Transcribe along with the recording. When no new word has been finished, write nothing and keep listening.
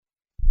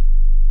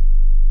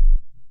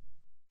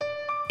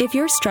If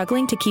you're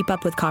struggling to keep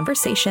up with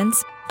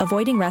conversations,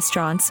 avoiding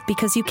restaurants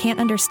because you can't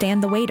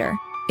understand the waiter,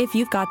 if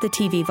you've got the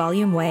TV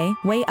volume way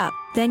up,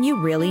 then you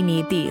really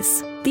need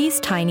these. These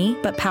tiny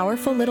but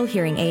powerful little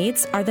hearing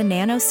aids are the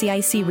Nano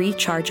CIC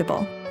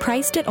Rechargeable,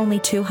 priced at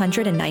only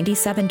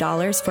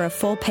 $297 for a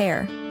full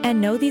pair. And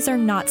no, these are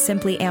not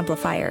simply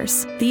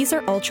amplifiers. These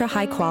are ultra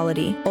high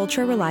quality,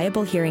 ultra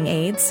reliable hearing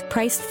aids,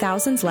 priced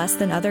thousands less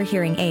than other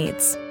hearing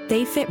aids.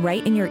 They fit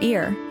right in your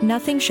ear,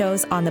 nothing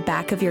shows on the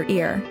back of your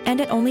ear,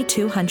 and at only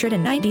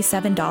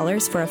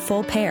 $297 for a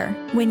full pair.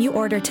 When you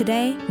order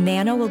today,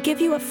 Nano will give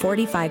you a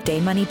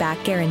 45-day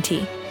money-back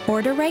guarantee.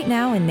 Order right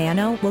now and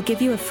Nano will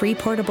give you a free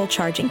portable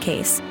charging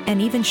case and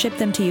even ship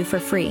them to you for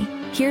free.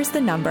 Here's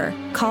the number.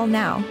 Call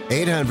now.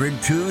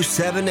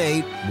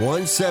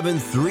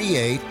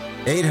 800-278-1738.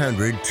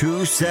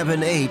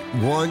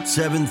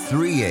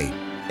 800-278-1738.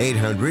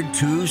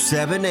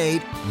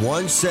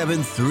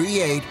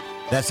 800-278-1738.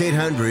 That's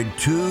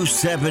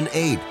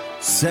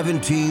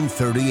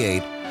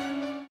 800-278-1738.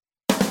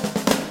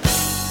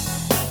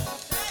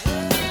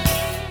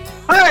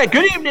 All right,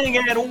 good evening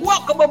and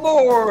welcome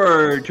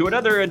aboard to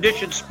another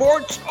edition of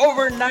Sports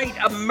Overnight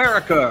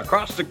America.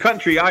 Across the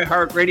country,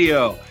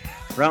 iHeartRadio,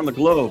 around the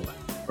globe.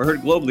 We're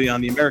heard globally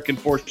on the American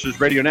Forces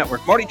Radio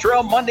Network. Marty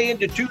Terrell, Monday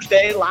into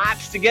Tuesday,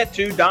 lots to get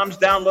to. Dom's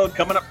Download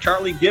coming up,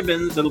 Charlie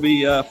Gibbons. It'll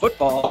be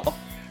football.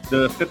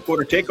 The fifth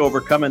quarter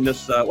takeover coming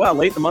this,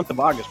 late in the month of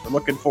August. We're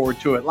looking forward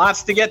to it.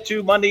 Lots to get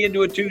to Monday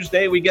into a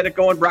Tuesday. We get it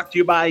going, brought to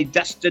you by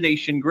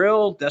Destination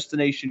Grill.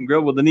 Destination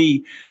Grill with an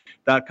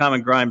E.com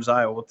in Grimes,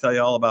 Iowa. We'll tell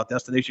you all about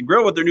Destination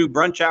Grill with their new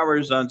brunch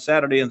hours on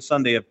Saturday and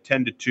Sunday of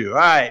 10 to 2. All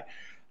right.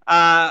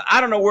 I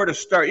don't know where to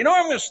start. You know where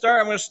I'm going to start?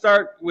 I'm going to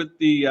start with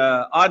the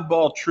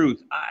oddball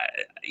truth.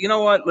 You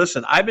know what?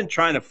 Listen, I've been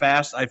trying to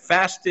fast. I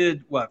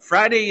fasted,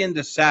 Friday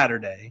into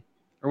Saturday?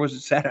 Or was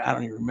it Saturday? I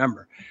don't even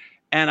remember.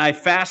 And I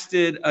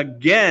fasted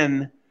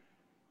again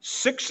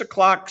 6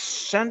 o'clock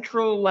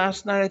Central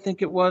last night, I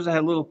think it was. I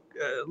had a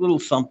little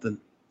something.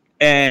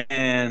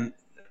 And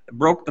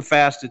broke the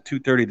fast at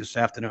 2:30 this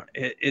afternoon.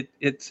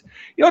 It's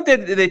you know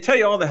what they tell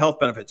you all the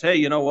health benefits. Hey,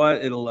 you know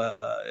what?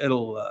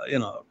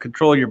 It'll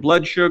control your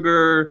blood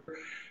sugar,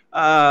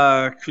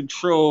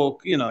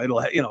 control,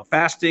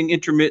 fasting,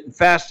 intermittent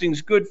fasting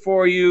is good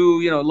for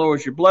you. It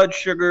lowers your blood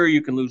sugar.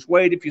 You can lose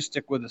weight if you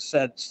stick with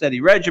a steady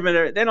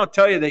regimen. They don't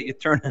tell you that you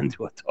turn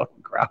into a total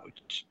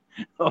grouch.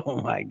 Oh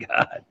my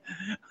God.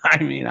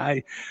 And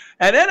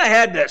then I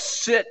had to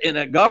sit in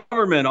a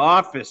government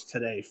office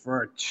today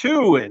for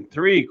 2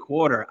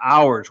 3/4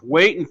 hours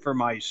waiting for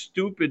my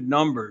stupid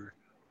number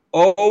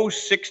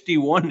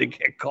 061 to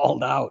get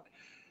called out.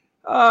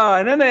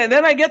 And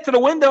then I get to the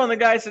window and the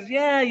guy says,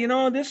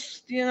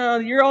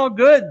 you're all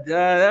good.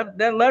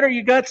 That letter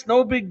you got's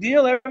no big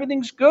deal.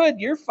 Everything's good.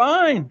 You're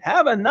fine.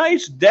 Have a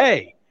nice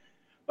day.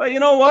 But you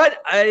know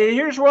what?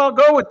 Here's where I'll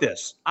go with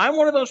this. I'm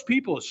one of those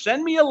people.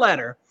 Send me a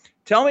letter.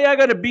 Tell me I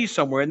got to be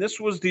somewhere. And this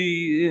was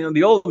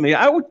the old me.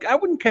 I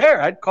wouldn't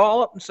care. I'd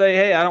call up and say,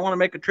 hey, I don't want to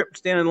make a trip and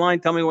stand in line.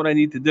 Tell me what I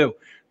need to do.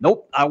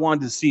 Nope. I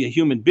wanted to see a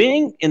human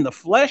being in the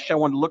flesh. I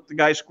wanted to look the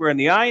guy square in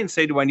the eye and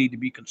say, do I need to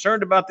be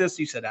concerned about this?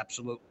 He said,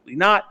 absolutely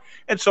not.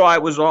 And so I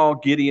was all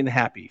giddy and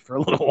happy for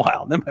a little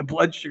while. Then my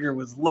blood sugar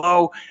was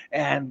low.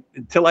 And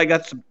until I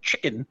got some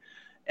chicken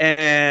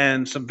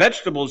and some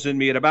vegetables in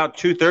me at about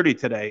 2:30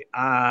 today,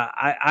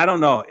 I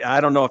don't know. I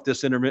don't know if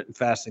this intermittent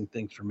fasting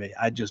thing's for me.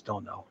 I just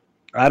don't know.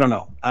 I don't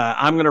know.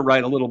 I'm going to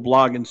write a little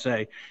blog and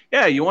say,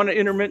 yeah, you want to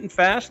intermittent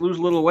fast, lose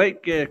a little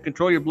weight,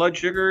 control your blood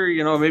sugar,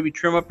 maybe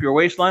trim up your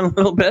waistline a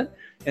little bit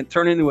and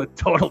turn into a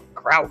total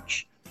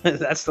grouch.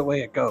 That's the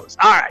way it goes.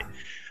 All right.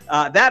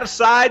 That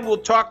aside, we'll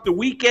talk the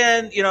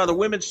weekend, the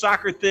women's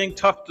soccer thing,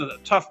 tough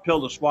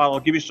pill to swallow.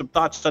 I'll give you some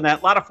thoughts on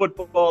that. A lot of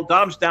football,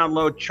 Dom's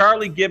Download,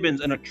 Charlie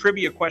Gibbons, and a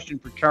trivia question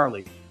for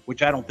Charlie,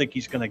 which I don't think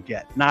he's going to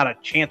get. Not a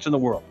chance in the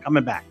world.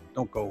 Coming back.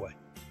 Don't go away.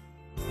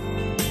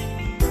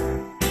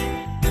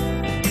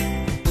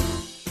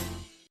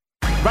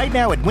 Right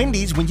now at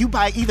Wendy's, when you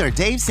buy either a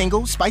Dave's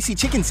Single, Spicy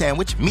Chicken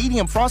Sandwich,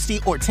 Medium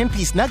Frosty, or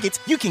 10-piece nuggets,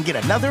 you can get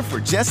another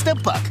for just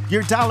 $1.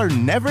 Your dollar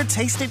never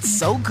tasted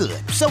so good.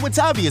 So it's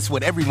obvious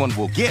what everyone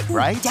will get,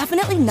 right?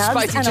 Definitely nugs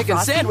Spicy and Chicken a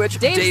Frosty. Sandwich,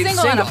 Dave's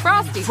Single and a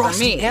Frosty for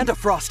Frosty me. and a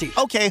Frosty.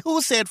 Okay,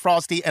 who said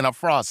Frosty and a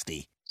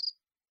Frosty?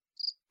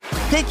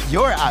 Pick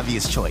your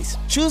obvious choice.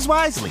 Choose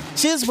wisely.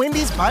 Choose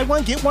Wendy's, buy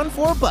one, get one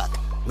for $1.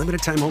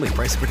 Limited time only.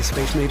 Price of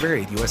participation may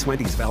vary. U.S.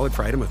 Wendy's, valid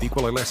for item of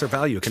equal or lesser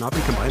value. Cannot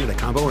be combined in a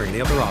combo or any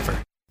other offer.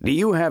 Do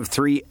you have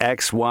 3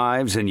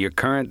 ex-wives and your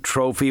current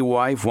trophy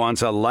wife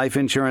wants a life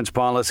insurance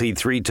policy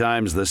 3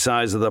 times the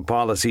size of the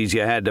policies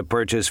you had to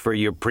purchase for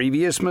your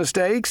previous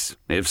mistakes?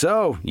 If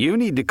so, you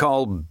need to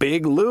call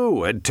Big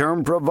Lou at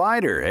Term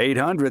Provider,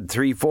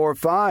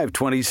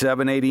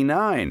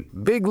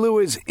 800-345-2789. Big Lou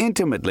is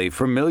intimately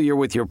familiar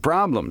with your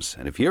problems,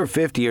 and if you're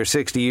 50 or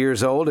 60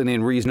 years old and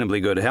in reasonably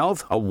good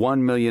health, a $1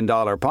 million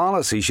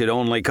policy should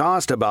only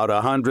cost about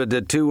 $100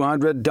 to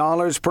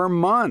 $200 per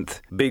month.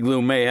 Big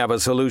Lou may have a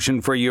solution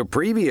for your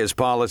previous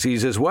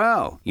policies as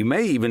well. You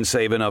may even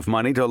save enough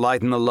money to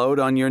lighten the load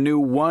on your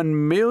new $1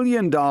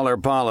 million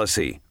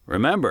policy.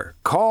 Remember,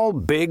 call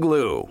Big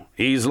Lou.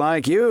 He's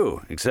like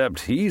you,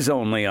 except he's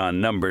only on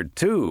number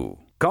 2.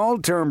 Call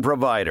Term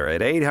Provider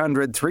at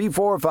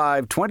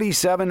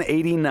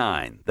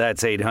 800-345-2789.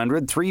 That's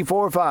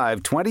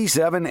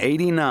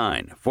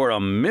 800-345-2789 for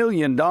 $1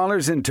 million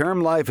in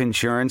term life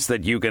insurance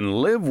that you can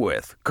live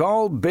with.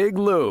 Call Big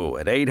Lou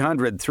at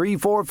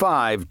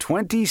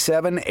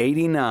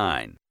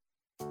 800-345-2789.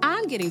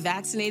 I'm getting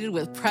vaccinated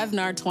with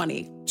Prevnar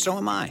 20. So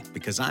am I,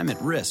 because I'm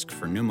at risk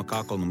for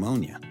pneumococcal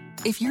pneumonia.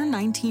 If you're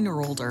 19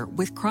 or older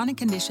with chronic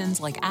conditions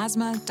like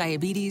asthma,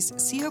 diabetes,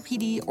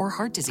 COPD, or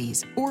heart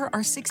disease, or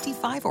are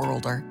 65 or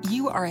older,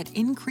 you are at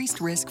increased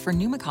risk for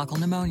pneumococcal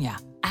pneumonia.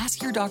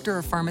 Ask your doctor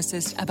or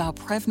pharmacist about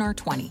Prevnar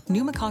 20,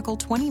 pneumococcal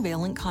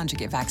 20-valent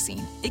conjugate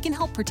vaccine. It can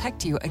help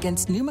protect you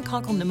against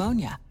pneumococcal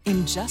pneumonia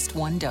in just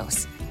one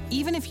dose.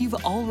 Even if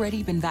you've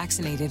already been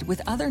vaccinated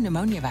with other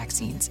pneumonia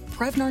vaccines,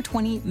 Prevnar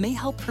 20 may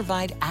help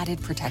provide added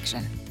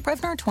protection.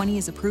 Prevnar 20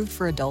 is approved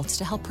for adults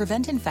to help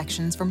prevent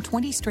infections from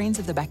 20 strains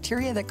of the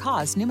bacteria that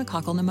cause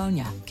pneumococcal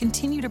pneumonia.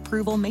 Continued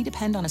approval may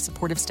depend on a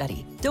supportive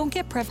study. Don't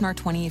get Prevnar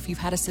 20 if you've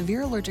had a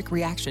severe allergic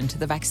reaction to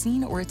the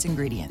vaccine or its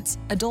ingredients.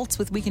 Adults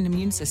with weakened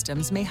immune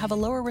systems may have a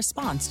lower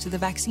response to the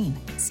vaccine.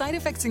 Side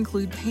effects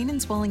include pain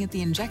and swelling at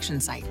the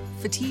injection site,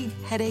 fatigue,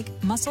 headache,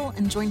 muscle,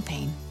 and joint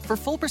pain. For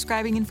full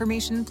prescribing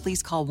information,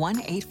 please call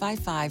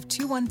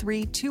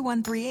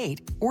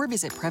 1-855-213-2138 or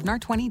visit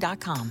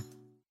Prevnar20.com.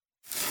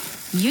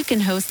 You can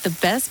host the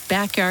best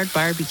backyard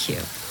barbecue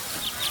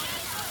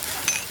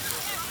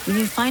when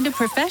you find a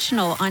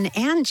professional on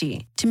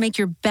Angie to make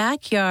your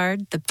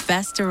backyard the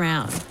best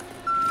around.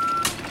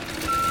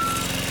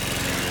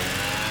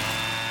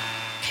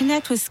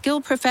 Connect with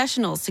skilled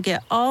professionals to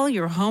get all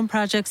your home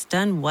projects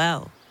done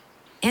well.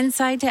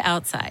 Inside to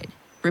outside,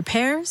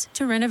 repairs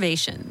to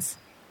renovations.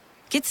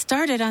 Get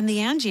started on the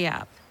Angie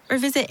app or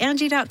visit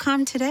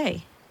Angie.com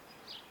today.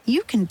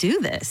 You can do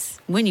this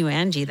when you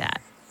Angie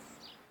that.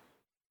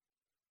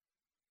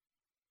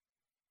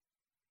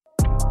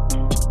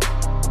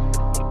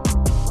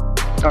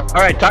 All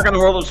right, talking the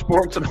world of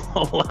sports and a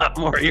whole lot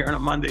more here on a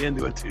Monday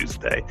into a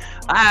Tuesday.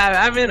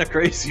 I'm in a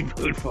crazy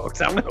mood,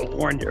 folks. I'm going to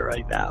warn you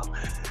right now.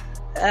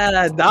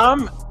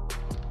 Dom,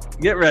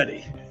 get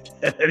ready.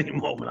 At any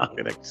moment, I'm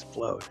going to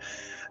explode.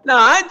 No,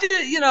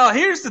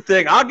 here's the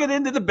thing. I'll get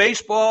into the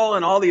baseball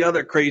and all the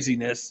other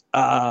craziness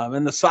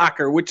and the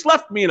soccer, which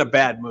left me in a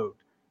bad mood.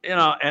 And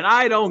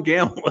I don't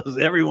gamble, as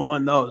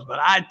everyone knows, but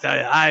I tell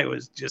you, I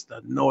was just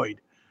annoyed.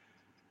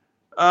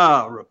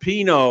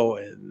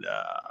 Rapinoe and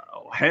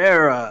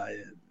O'Hara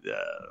and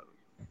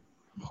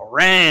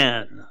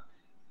Horan,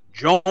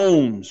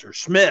 Jones or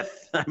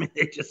Smith. I mean,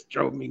 they just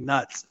drove me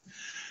nuts.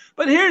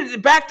 But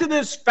back to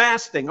this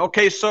fasting.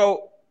 Okay,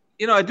 so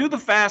I do the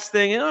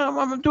fasting.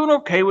 I'm doing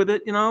okay with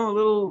it. A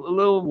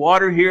little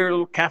water here, a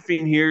little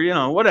caffeine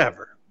here.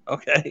 Whatever.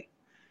 Okay.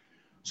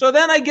 So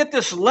then I get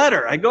this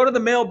letter. I go to the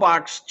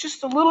mailbox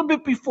just a little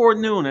bit before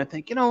noon. I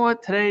think, you know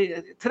what,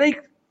 today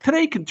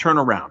can turn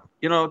around.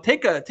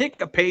 Take a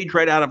page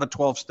right out of a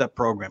 12-step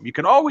program. You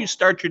can always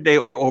start your day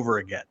over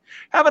again.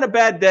 Having a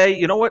bad day,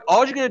 you know what?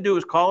 All you're going to do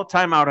is call a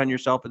timeout on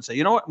yourself and say,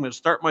 you know what? I'm going to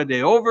start my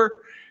day over.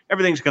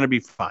 Everything's going to be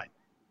fine.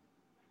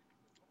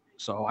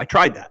 So I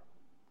tried that.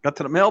 Got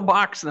to the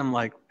mailbox, and I'm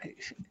like,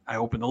 I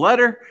opened the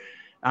letter.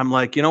 I'm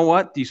like, you know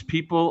what? These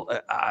people,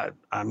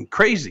 I'm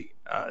crazy.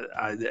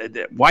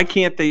 Why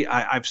can't they?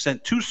 I've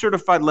sent 2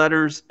 certified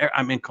letters.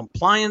 I'm in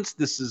compliance.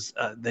 This is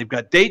they've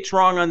got dates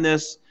wrong on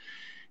this.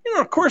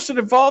 Of course, it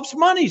involves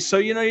money. So,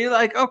 you're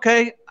like,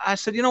 okay. I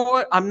said, you know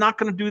what? I'm not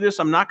going to do this.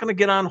 I'm not going to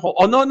get on hold.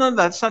 Oh, no,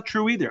 that's not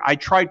true either. I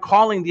tried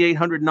calling the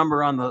 800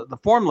 number on the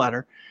form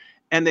letter,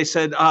 and they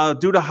said,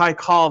 due to high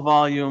call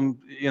volume,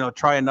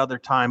 try another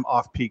time,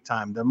 off-peak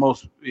time. The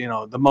most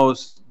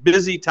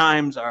busy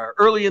times are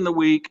early in the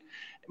week,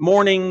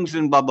 mornings,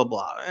 and blah, blah,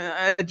 blah.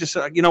 I just,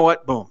 you know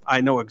what? Boom.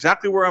 I know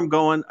exactly where I'm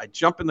going. I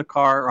jump in the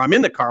car, or I'm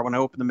in the car when I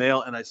open the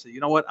mail, and I say,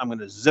 you know what? I'm going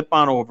to zip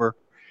on over.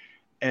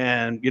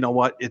 And you know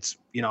what? It's,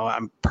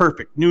 I'm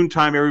perfect.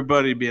 Noontime,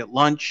 everybody will be at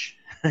lunch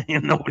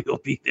and nobody will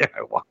be there.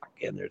 I walk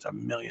in, there's a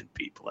million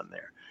people in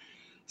there.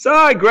 So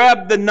I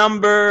grab the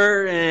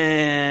number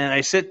and I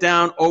sit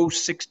down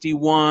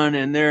 061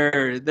 and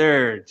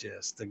they're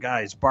just, the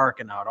guy's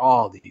barking out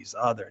all these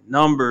other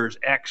numbers,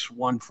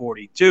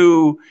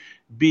 X142,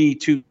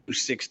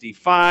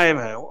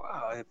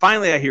 B265.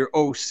 Finally I hear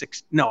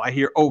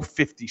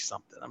 050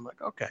 something. I'm like,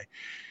 okay.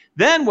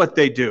 Then what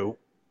they do,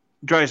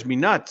 drives me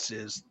nuts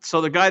is,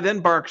 so the guy then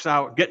barks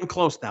out, getting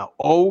close now,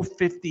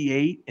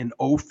 058 and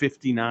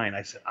 059.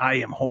 I said, I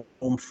am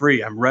home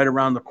free. I'm right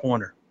around the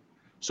corner.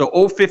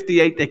 So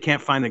 058, they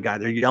can't find the guy.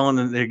 They're yelling,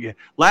 and they're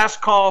last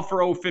call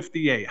for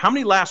 058. How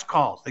many last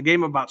calls? They gave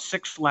him about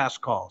 6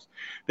 last calls.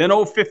 Then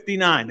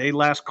 059, they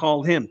last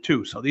called him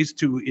too. So these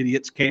 2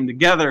 idiots came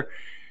together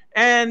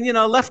and,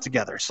 left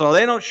together. So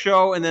they don't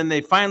show. And then they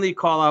finally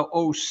call out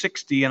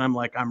 060. And I'm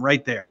like, I'm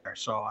right there.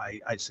 So I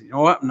said, you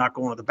know what? I'm not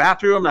going to the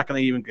bathroom. I'm not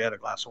going to even get a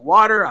glass of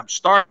water. I'm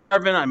starving.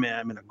 I'm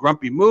in a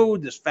grumpy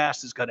mood. This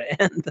fast is going to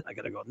end. I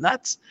got to go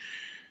nuts.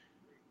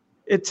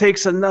 It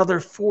takes another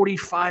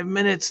 45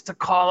 minutes to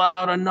call out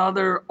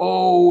another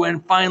O,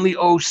 and finally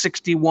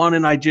 061,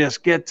 and I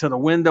just get to the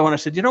window and I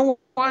said, you know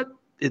what?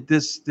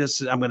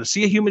 I'm going to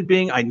see a human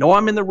being. I know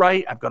I'm in the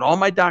right. I've got all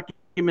my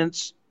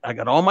documents. I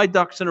got all my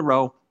ducks in a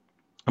row.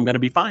 I'm going to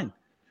be fine.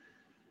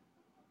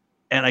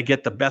 And I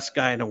get the best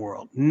guy in the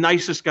world,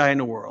 nicest guy in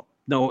the world.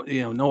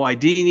 No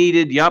ID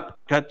needed. Yep.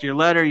 Got your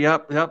letter.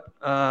 Yep.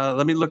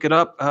 Let me look it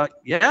up.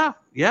 Yeah,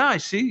 I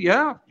see.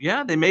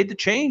 Yeah. They made the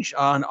change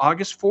on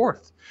August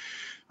 4th.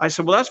 I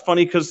said, well, that's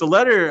funny because the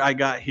letter I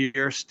got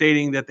here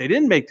stating that they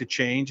didn't make the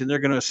change and they're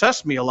going to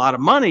assess me a lot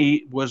of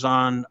money was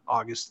on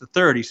August the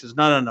 3rd. He says,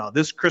 no.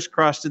 This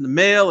crisscrossed in the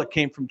mail. It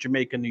came from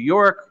Jamaica, New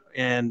York,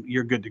 and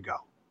you're good to go.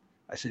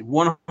 I said,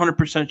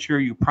 100% sure.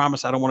 You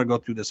promise I don't want to go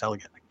through this hell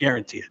again. I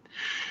guarantee it.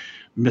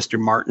 Mr.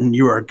 Martin,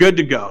 you are good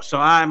to go. So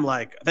I'm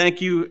like, thank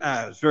you.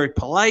 I was very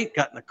polite,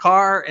 got in the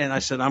car, and I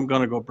said, I'm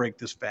going to go break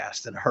this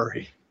fast in a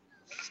hurry.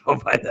 So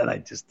by then I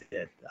just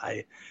did.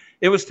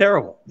 It was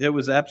terrible. It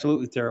was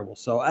absolutely terrible.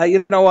 So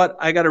you know what?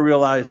 I got to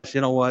realize,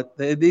 you know what?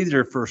 These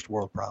are first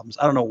world problems.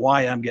 I don't know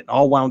why I'm getting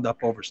all wound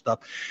up over stuff.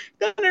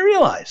 Then I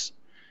realize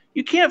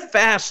you can't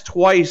fast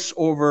twice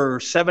over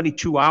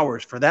 72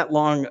 hours for that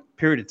long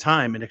period of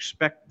time and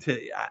expect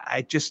to.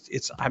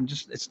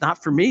 It's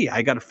not for me.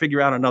 I got to figure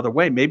out another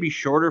way. Maybe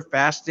shorter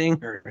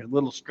fasting or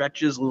little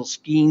stretches, little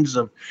schemes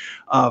of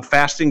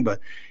fasting, but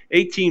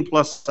 18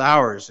 plus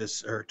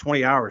hours or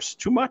 20 hours,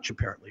 too much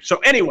apparently. So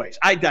anyways,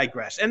 I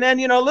digress. And then,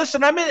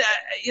 listen,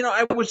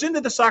 I was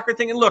into the soccer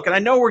thing, and look, and I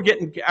know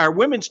our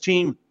women's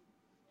team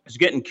is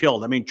getting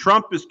killed. I mean,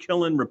 Trump is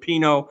killing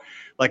Rapinoe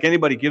like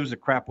anybody gives a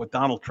crap what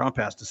Donald Trump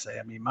has to say.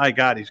 I mean, my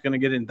God, he's going to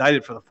get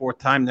indicted for the 4th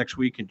time next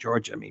week in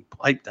Georgia. I mean,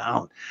 pipe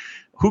down.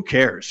 Who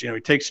cares? He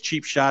takes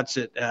cheap shots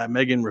at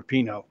Megan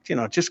Rapinoe,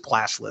 just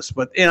classless.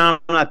 But, I'm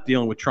not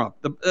dealing with Trump.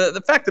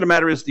 The fact of the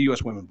matter is the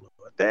U.S. women blew it.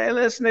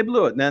 They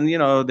blew it. And then,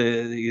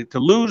 to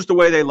lose the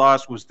way they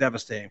lost was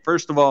devastating.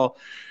 First of all,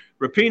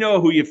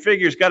 Rapinoe, who you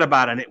figure's got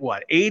about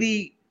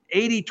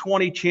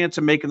 80-20 chance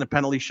of making the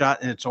penalty shot,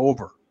 and it's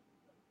over.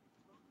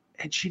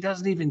 And she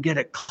doesn't even get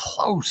it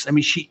close. I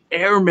mean, she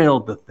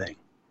airmailed the thing.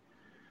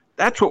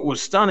 That's what was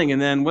stunning.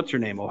 And then what's her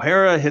name?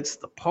 O'Hara hits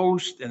the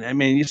post. And I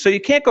mean, so you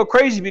can't go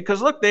crazy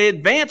because, look, they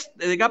advanced.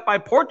 They got by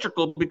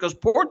Portugal because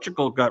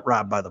Portugal got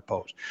robbed by the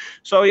post.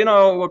 So,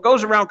 what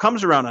goes around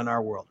comes around in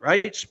our world,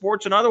 right?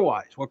 Sports and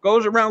otherwise. What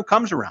goes around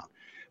comes around.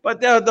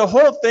 But the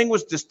whole thing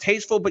was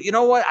distasteful. But you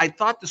know what? I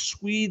thought the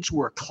Swedes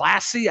were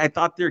classy. I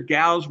thought their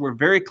gals were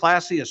very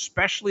classy,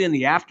 especially in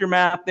the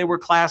aftermath. They were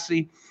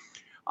classy.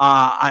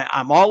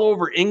 I'm all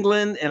over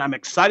England, and I'm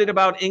excited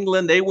about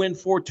England. They win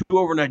 4-2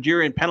 over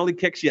Nigeria in penalty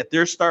kicks, yet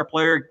their star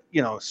player,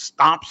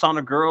 stomps on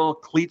a girl,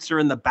 cleats her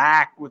in the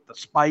back with the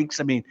spikes.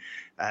 I mean,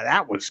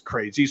 that was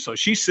crazy. So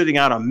she's sitting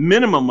out a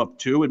minimum of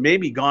 2 and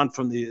maybe gone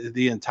from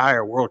the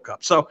entire World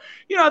Cup. So,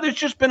 there's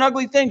just been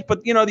ugly things.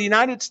 But, the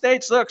United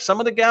States, look, some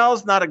of the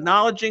gals not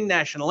acknowledging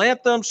national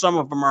anthem. Some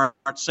of them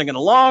aren't singing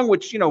along,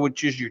 which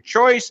is your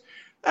choice.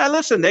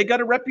 Listen, they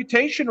got a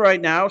reputation right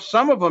now,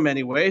 some of them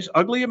anyways,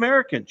 ugly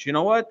Americans. You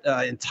know what?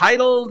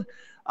 Entitled,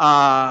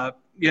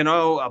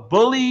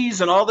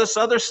 bullies and all this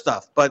other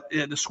stuff. But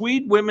the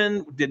Swede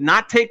women did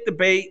not take the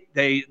bait.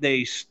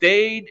 They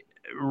stayed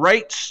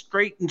right,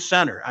 straight, and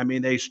center. I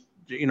mean,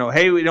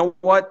 hey, we know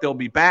what? They'll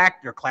be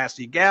back. They're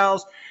classy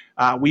gals.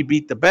 We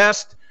beat the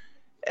best.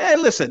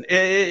 Listen,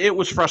 it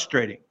was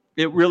frustrating.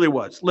 It really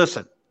was.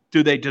 Listen,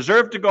 do they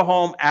deserve to go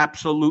home?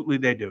 Absolutely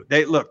they do.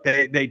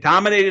 They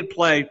dominated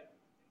play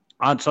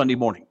on Sunday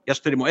morning.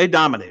 Yesterday morning, they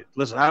dominated.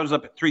 Listen, I was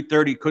up at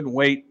 3:30, couldn't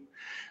wait.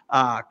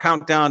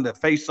 Countdown to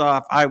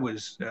face-off. I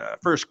was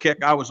first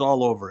kick. I was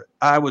all over it.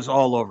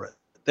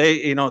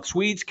 They,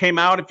 Swedes came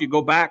out. If you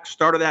go back,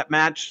 started that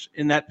match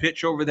in that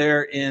pitch over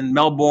there in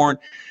Melbourne.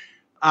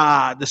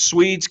 The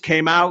Swedes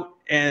came out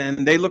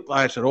and they looked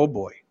like, I said, oh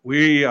boy,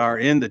 we are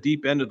in the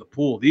deep end of the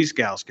pool. These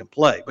gals can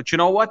play. But you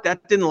know what?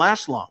 That didn't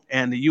last long.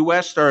 And the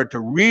U.S. started to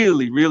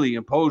really, really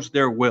impose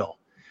their will.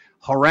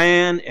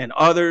 Horan and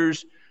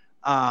others.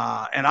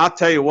 And I'll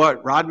tell you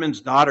what,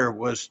 Rodman's daughter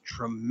was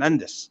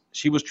tremendous.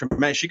 She was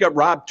tremendous. She got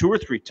robbed 2 or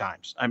 3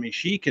 times. I mean,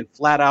 she can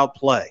flat out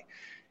play.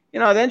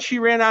 Then she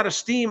ran out of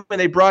steam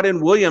and they brought in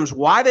Williams.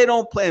 Why they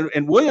don't play?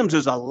 And Williams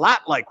is a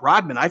lot like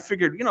Rodman. I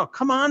figured,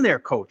 come on there,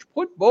 coach.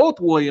 Put both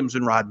Williams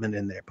and Rodman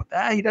in there.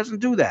 But he doesn't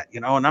do that,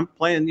 and I'm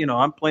playing,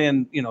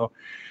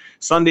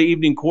 Sunday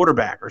evening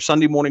quarterback or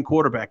Sunday morning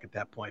quarterback at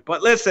that point.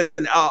 But listen,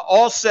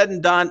 all said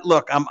and done,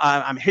 look,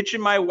 I'm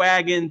hitching my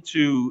wagon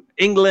to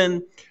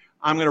England.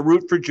 I'm going to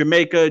root for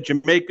Jamaica.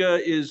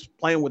 Jamaica is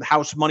playing with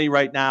house money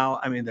right now.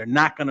 I mean, they're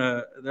not going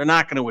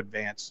to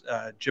advance.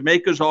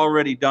 Jamaica's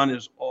already done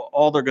is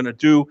all they're going to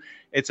do.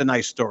 It's a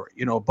nice story.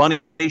 Bunny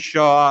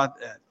Shaw,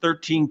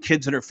 13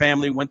 kids in her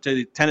family, went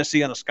to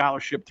Tennessee on a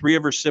scholarship. 3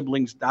 of her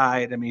siblings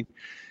died. I mean,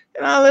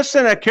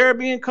 listen, a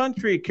Caribbean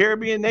country,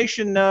 Caribbean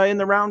nation in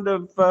the round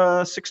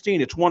of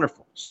 16. It's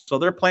wonderful. So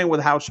they're playing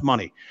with house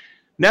money.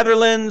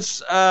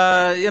 Netherlands,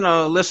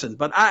 listen,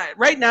 but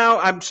right now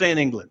I'm saying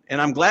England,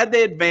 and I'm glad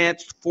they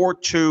advanced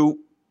 4-2.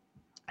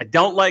 I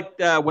don't like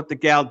what the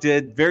gal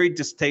did. Very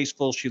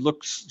distasteful. She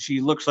looks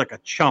like a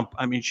chump.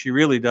 I mean, she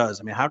really does.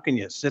 I mean, how can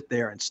you sit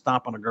there and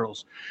stomp on a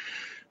girl's,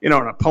 an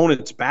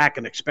opponent's back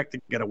and expect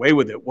to get away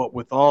with it? What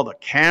with all the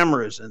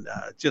cameras and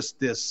just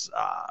this,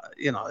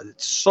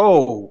 it's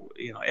so,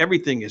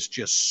 everything is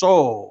just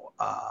so,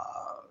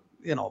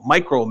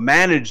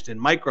 micromanaged and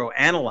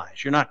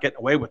microanalyzed. You're not getting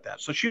away with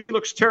that. So she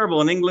looks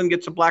terrible, and England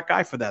gets a black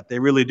eye for that. They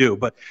really do.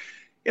 But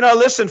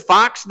listen,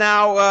 Fox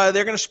now,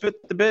 they're going to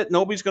spit the bit.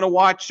 Nobody's going to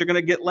watch. They're going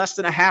to get less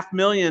than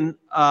 500,000.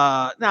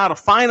 Now, the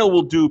final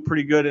will do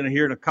pretty good in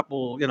a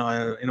couple, in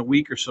a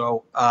week or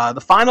so.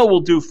 The final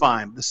will do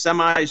fine. The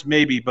semis,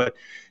 maybe. But,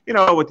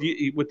 with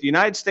the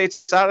United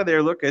States out of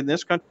there, look, in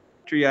this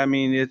country, I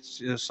mean,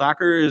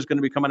 soccer is going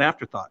to become an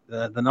afterthought.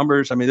 The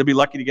numbers, I mean, they'll be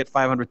lucky to get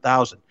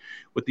 500,000.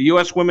 With the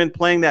U.S. women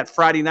playing that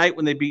Friday night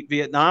when they beat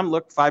Vietnam,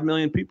 look, 5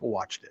 million people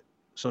watched it.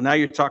 So now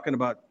you're talking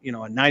about, a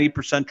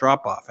 90%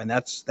 drop off, and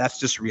that's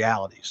just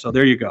reality. So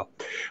there you go.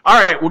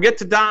 All right, we'll get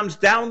to Dom's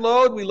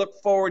download. We look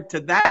forward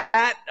to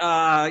that.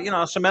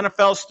 Some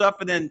NFL stuff,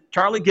 and then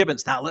Charlie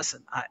Gibbons. Now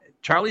listen,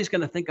 Charlie's going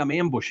to think I'm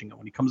ambushing him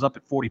when he comes up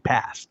at 40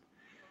 past.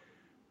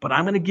 But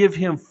I'm going to give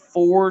him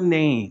 4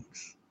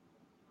 names,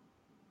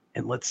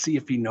 and let's see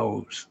if he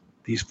knows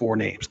these 4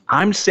 names.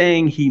 I'm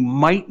saying he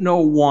might know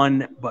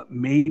one, but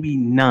maybe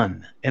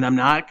none. And I'm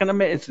not going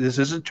to – this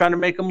isn't trying to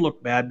make him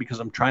look bad, because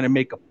I'm trying to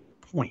make a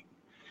point,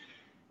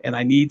 and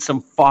I need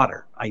some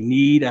fodder. I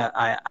need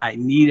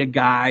a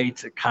guy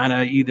to kind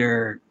of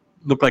either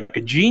look like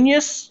a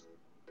genius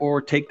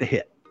or take the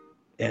hit.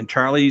 And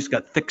Charlie's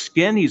got thick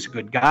skin. He's a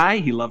good guy.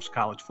 He loves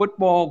college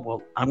football.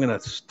 Well, I'm going to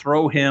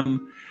throw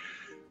him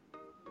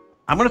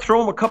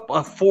a couple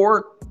of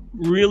 4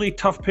 really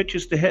tough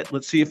pitches to hit.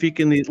 Let's see if he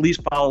can at least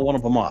follow one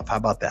of them off. How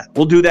about that?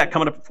 We'll do that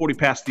coming up at 40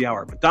 past the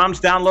hour. But Dom's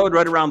download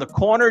right around the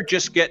corner,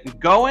 just getting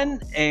going,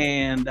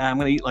 and I'm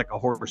going to eat like a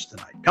horse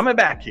tonight. Coming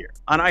back here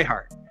on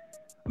iHeart,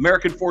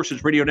 American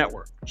Forces Radio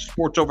Network,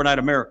 Sports Overnight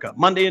America,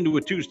 Monday into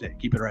a Tuesday.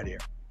 Keep it right here.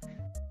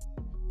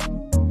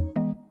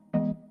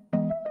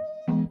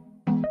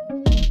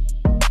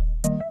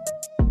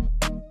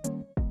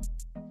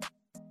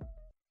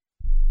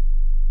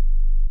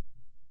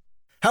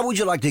 How would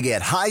you like to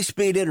get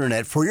high-speed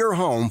internet for your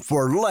home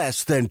for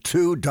less than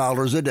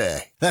 $2 a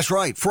day? That's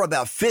right. For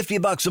about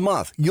 $50 a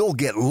month, you'll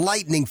get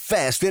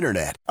lightning-fast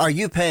internet. Are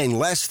you paying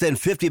less than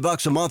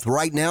 $50 a month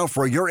right now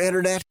for your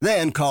internet?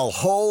 Then call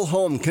Whole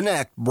Home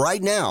Connect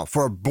right now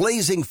for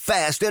blazing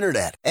fast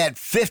internet at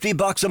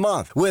 $50 a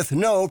month with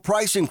no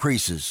price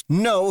increases,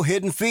 no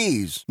hidden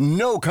fees,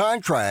 no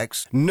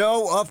contracts,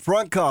 no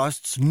upfront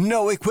costs,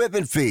 no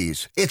equipment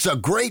fees. It's a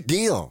great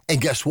deal. And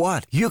guess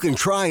what? You can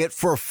try it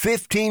for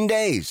 15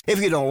 days.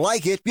 If you don't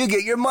like it, you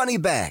get your money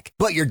back.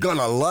 But you're going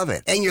to love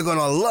it, and you're going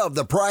to love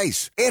the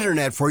price.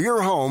 Internet for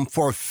your home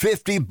for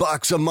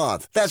 $50 a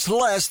month. That's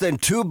less than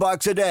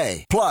 $2 a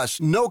day.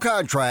 Plus, no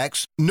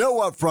contracts,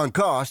 no upfront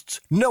costs,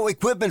 no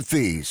equipment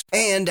fees,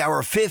 and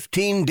our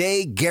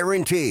 15-day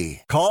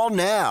guarantee. Call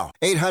now.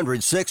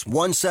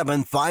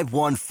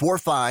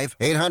 800-617-5145.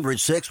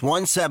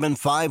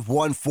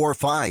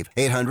 800-617-5145.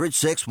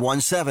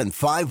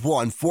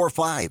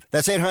 800-617-5145.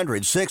 That's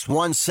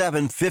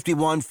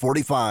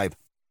 800-617-5145.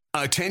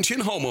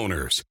 Attention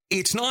homeowners.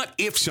 It's not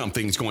if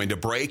something's going to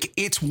break,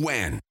 it's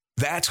when.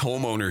 That's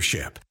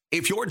homeownership.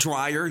 If your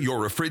dryer,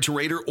 your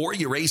refrigerator, or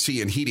your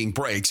AC and heating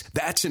breaks,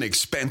 that's an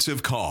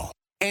expensive call.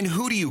 And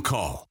who do you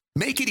call?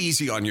 Make it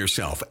easy on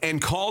yourself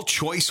and call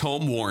Choice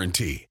Home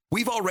Warranty.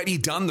 We've already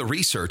done the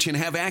research and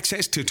have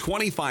access to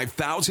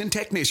 25,000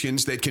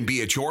 technicians that can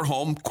be at your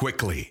home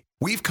quickly.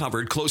 We've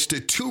covered close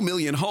to 2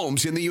 million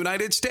homes in the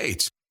United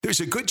States. There's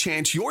a good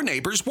chance your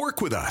neighbors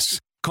work with us.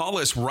 Call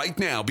us right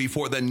now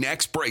before the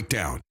next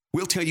breakdown.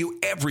 We'll tell you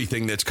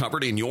everything that's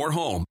covered in your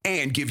home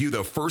and give you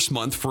the first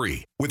month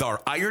free with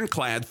our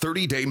ironclad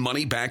 30-day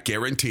money-back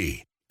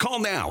guarantee.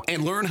 Call now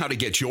and learn how to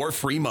get your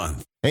free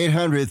month.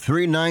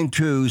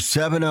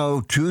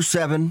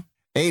 800-392-7027.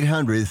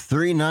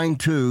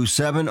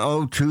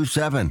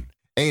 800-392-7027.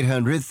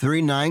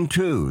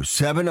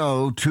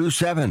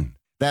 800-392-7027.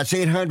 That's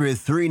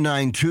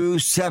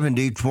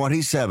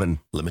 800-392-7027.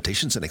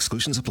 Limitations and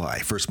exclusions apply.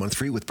 First month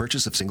free with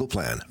purchase of single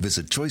plan.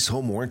 Visit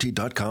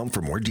choicehomewarranty.com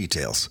for more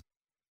details.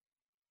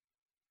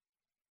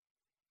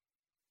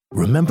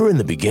 Remember in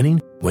the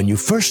beginning, when you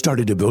first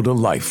started to build a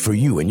life for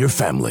you and your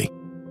family,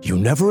 you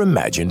never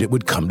imagined it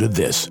would come to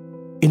this.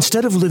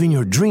 Instead of living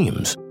your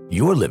dreams,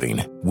 you're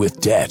living with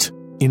debt.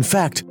 In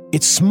fact,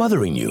 it's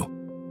smothering you.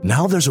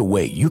 Now there's a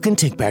way you can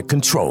take back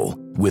control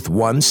with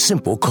one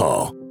simple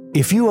call.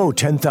 If you owe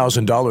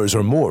 $10,000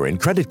 or more in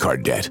credit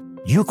card debt,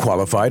 you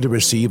qualify to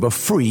receive a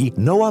free,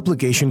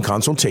 no-obligation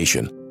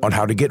consultation on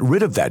how to get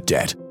rid of that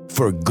debt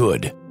for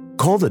good.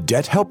 Call the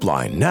Debt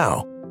Helpline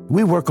now.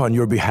 We work on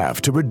your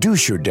behalf to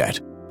reduce your debt.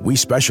 We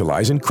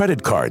specialize in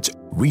credit cards,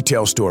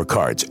 retail store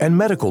cards, and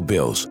medical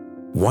bills.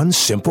 One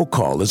simple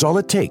call is all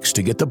it takes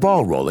to get the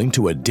ball rolling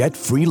to a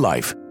debt-free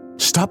life.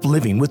 Stop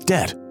living with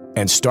debt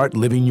and start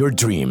living your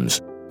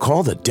dreams.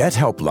 Call the Debt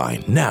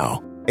Helpline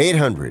now.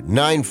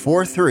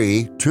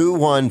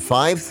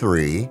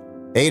 800-943-2153.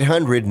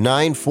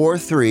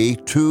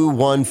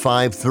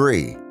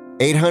 800-943-2153.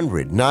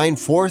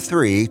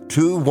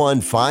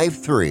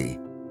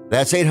 800-943-2153.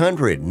 That's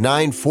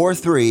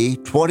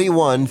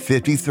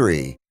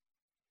 800-943-2153.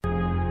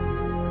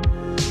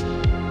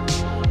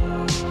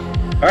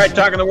 All right,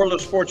 talking the world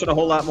of sports and a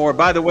whole lot more.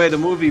 By the way, the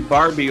movie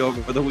Barbie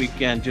over the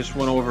weekend just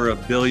went over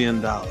 $1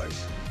 billion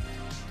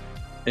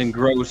in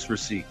gross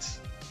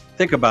receipts.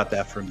 Think about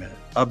that for a minute.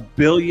 $1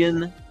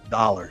 billion.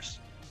 Oh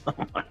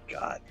my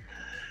God.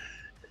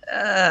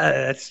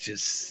 That's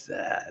just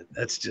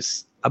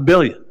 $1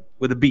 billion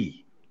with a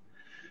B.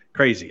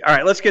 Crazy. All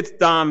right, let's get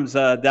Dom's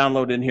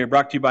download in here.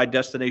 Brought to you by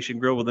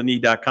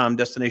DestinationGrillWithAKnee.com.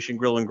 Destination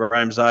Grill in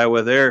Grimes,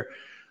 Iowa. They're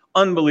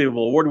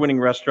unbelievable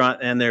award-winning restaurant,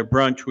 and their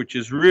brunch, which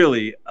is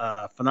really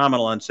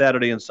phenomenal on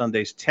Saturday and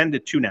Sundays, 10 to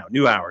 2 now.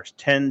 New hours,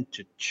 10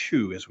 to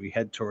 2 as we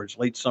head towards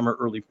late summer,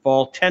 early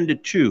fall, 10 to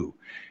 2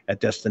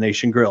 at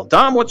Destination Grill.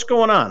 Dom, what's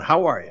going on?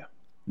 How are you?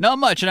 Not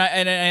much,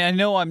 and I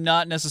know I'm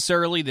not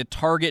necessarily the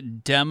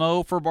target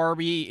demo for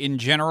Barbie in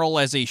general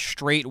as a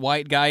straight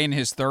white guy in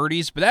his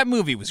 30s, but that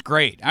movie was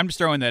great. I'm just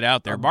throwing that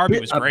out there. Barbie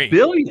was great. $1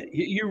 billion.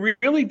 You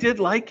really did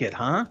like it,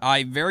 huh?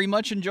 I very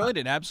much enjoyed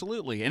it,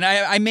 absolutely. And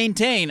I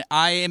maintain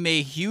I am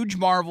a huge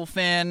Marvel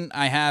fan.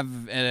 I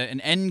have an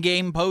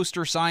Endgame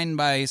poster signed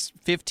by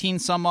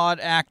 15-some-odd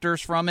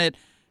actors from it,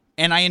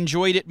 and I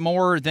enjoyed it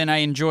more than I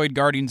enjoyed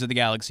Guardians of the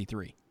Galaxy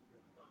 3.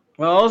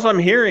 Well, all I'm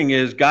hearing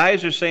is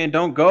guys are saying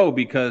don't go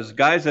because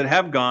guys that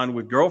have gone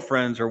with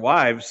girlfriends or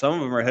wives, some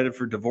of them are headed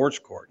for divorce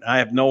court. And I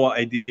have no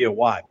idea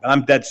why, but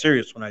I'm dead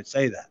serious when I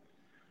say that.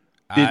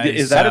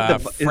 Is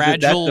that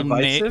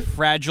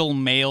fragile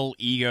male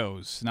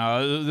egos?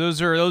 No,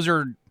 those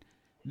are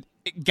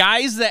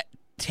guys that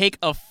take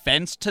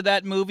offense to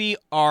that movie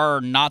are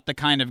not the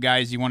kind of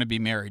guys you want to be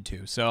married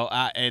to. So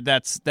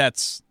that's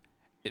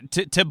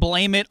to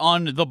blame it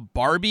on the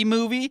Barbie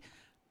movie.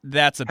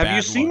 That's a bad Have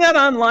you seen that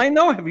online,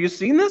 though? Have you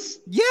seen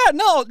this? Yeah,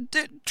 no,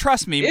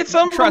 trust me. It's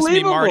unbelievable. Trust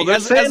me, Marty.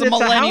 As a millennial,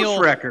 it's a house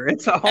wrecker.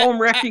 It's a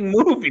home-wrecking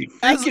movie.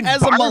 As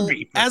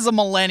a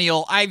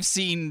millennial, I've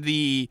seen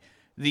the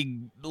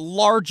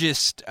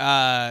largest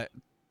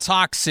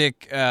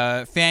toxic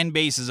fan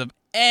bases of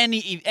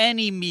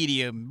any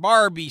medium,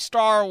 Barbie,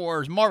 Star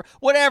Wars, Marvel,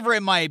 whatever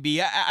it might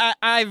be.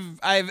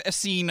 I've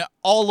seen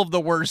all of the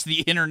worst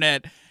the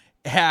internet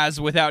has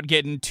without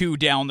getting too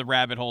down the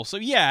rabbit hole. So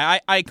yeah,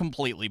 I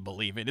completely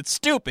believe it. It's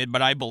stupid,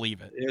 but I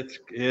believe it.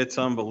 It's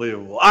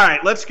unbelievable. All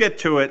right, let's get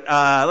to it.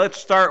 Let's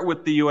start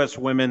with the U.S.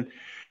 women.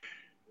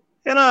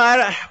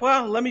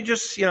 Let me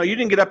just, you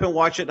didn't get up and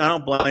watch it, and I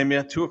don't blame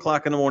you. 2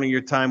 o'clock in the morning,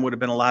 your time would have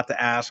been a lot to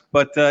ask.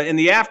 But in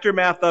the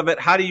aftermath of it,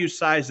 how do you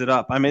size it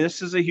up? I mean,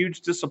 this is a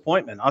huge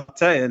disappointment. I'll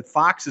tell you, and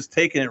Fox is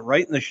taking it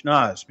right in the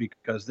schnoz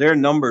because their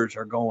numbers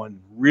are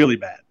going really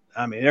bad.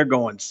 I mean, they're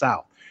going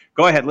south.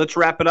 Go ahead. Let's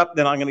wrap it up.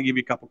 Then I'm going to give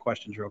you a couple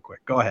questions real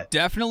quick. Go ahead.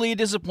 Definitely a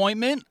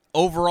disappointment.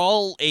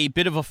 Overall, a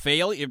bit of a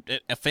failure.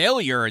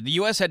 The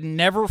U.S. had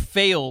never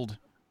failed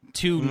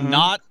to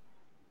not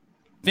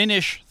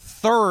finish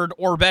third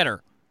or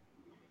better.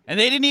 And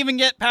they didn't even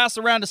get past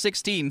the round of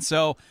 16.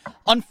 So,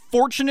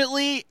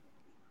 unfortunately,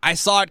 I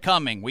saw it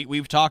coming.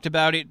 We've talked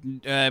about it,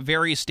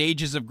 various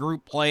stages of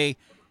group play.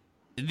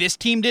 This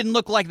team didn't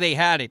look like they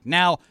had it.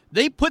 Now,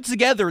 they put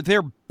together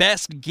their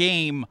best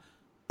game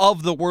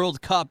of the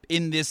World Cup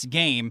in this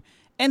game.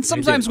 And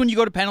sometimes when you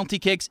go to penalty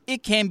kicks,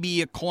 it can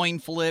be a coin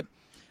flip.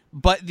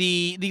 But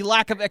the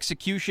lack of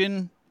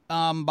execution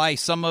by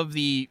some of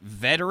the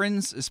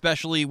veterans,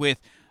 especially with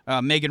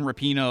Megan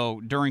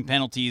Rapinoe during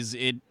penalties,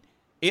 it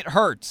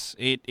hurts.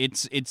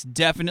 It's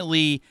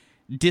definitely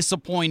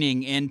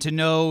disappointing. And to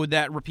know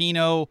that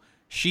Rapinoe,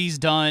 she's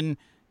done.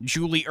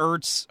 Julie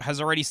Ertz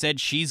has already said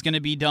she's going to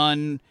be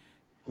done.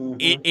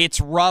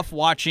 It's rough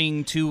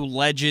watching two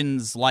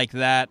legends like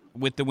that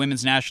with the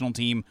women's national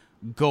team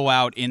go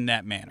out in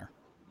that manner.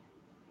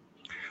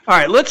 All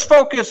right, let's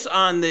focus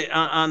on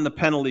the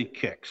penalty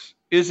kicks.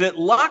 Is it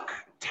luck,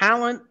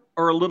 talent,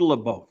 or a little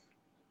of both?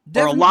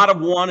 Or a lot of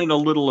one and a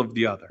little of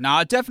the other?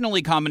 No, definitely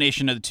a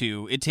combination of the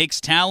two. It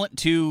takes talent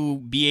to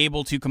be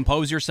able to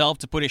compose yourself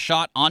to put a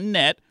shot on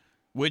net,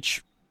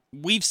 which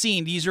we've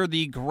seen. These are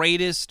the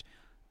greatest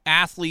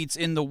athletes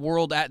in the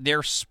world at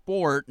their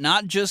sport,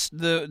 not just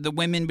the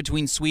women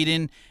between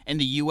Sweden and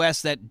the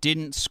U.S. that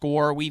didn't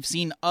score. We've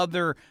seen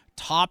other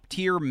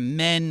top-tier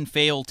men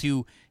fail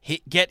to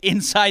get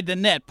inside the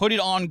net, put it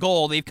on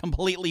goal. They've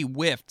completely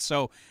whiffed.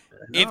 So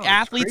if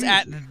athletes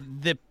at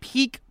the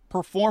peak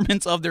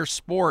performance of their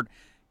sport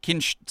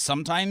can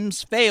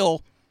sometimes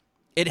fail,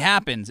 it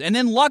happens. And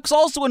then luck's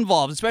also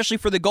involved, especially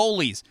for the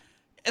goalies.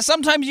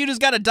 Sometimes you just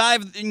got to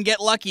dive and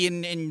get lucky,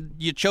 and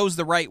you chose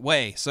the right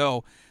way.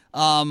 So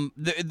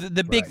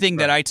the big thing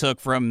that I took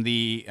from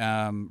the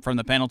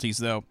penalties,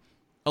 though,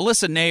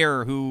 Alyssa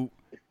Nair, who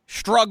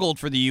struggled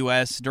for the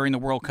U.S. during the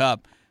World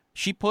Cup,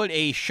 she put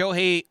a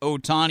Shohei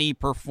Ohtani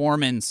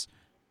performance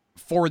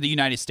for the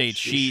United States.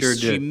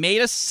 She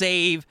made a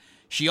save.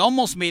 She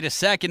almost made a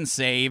second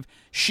save.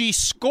 She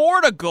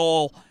scored a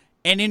goal,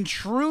 And in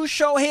true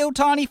Shohei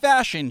Ohtani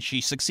fashion, she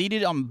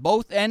succeeded on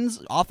both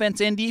ends, offense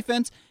and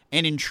defense.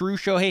 And in true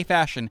Shohei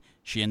fashion,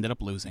 she ended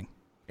up losing.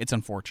 It's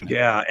unfortunate.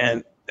 Yeah,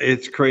 and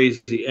it's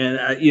crazy. And,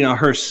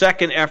 her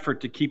second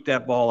effort to keep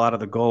that ball out of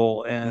the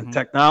goal, and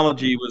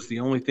technology was the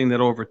only thing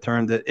that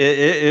overturned it.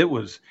 It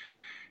was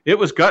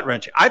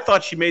gut-wrenching. I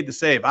thought she made the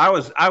save. I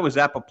was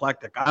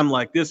apoplectic. I'm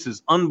like, this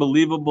is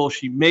unbelievable.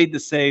 She made the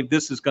save.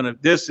 This is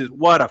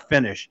what a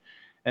finish.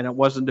 And it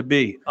wasn't to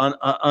be.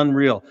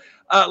 Unreal.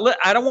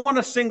 I don't want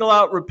to single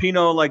out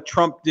Rapinoe like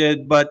Trump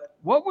did, but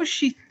what was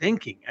she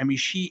thinking? I mean,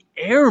 she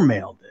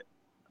airmailed it.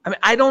 I mean,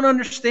 I don't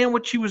understand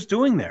what she was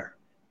doing there.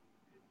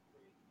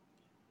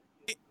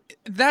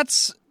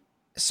 That's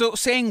so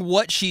saying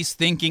what she's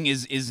thinking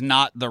is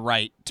not the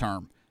right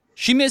term.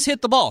 She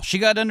mishit the ball. She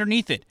got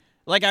underneath it.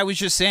 Like I was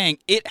just saying,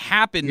 it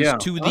happens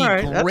to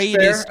the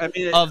greatest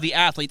of the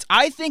athletes.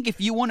 I think if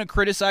you want to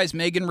criticize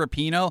Megan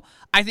Rapinoe,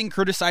 I think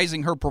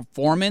criticizing her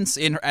performance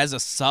as a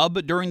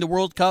sub during the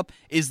World Cup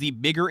is the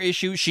bigger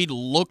issue. She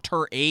looked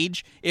her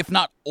age, if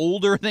not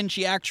older than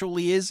she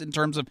actually is in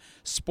terms of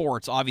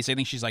sports. Obviously, I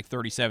think she's like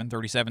 37.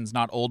 37 is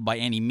not old by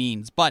any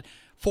means. But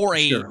for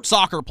a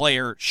soccer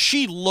player,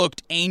 she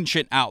looked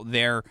ancient out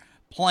there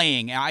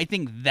playing. I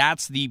think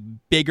that's the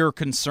bigger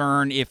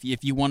concern if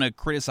you want to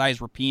criticize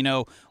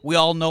Rapinoe. We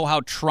all know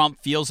how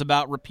Trump feels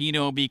about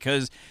Rapinoe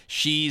because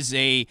she's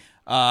a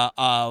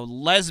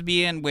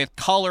lesbian with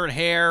colored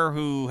hair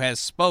who has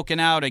spoken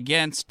out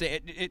against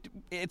it.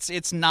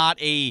 It's not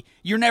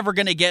you're never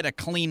going to get a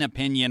clean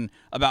opinion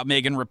about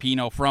Megan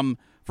Rapinoe from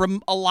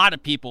a lot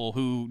of people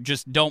who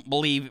just don't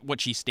believe what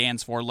she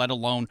stands for, let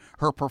alone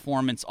her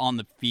performance on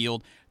the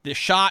field. The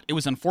shot, it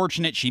was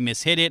unfortunate. She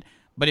mishit it.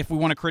 But if we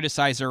want to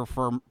criticize her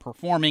for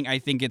performing, I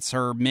think it's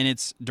her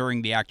minutes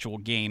during the actual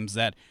games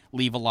that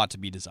leave a lot to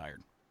be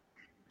desired.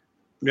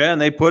 Yeah,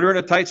 and they put her in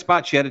a tight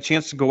spot. She had a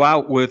chance to go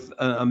out with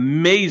an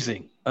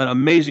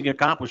amazing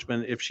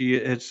accomplishment if she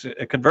is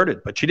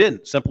converted, but she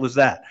didn't. Simple as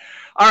that.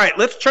 All right,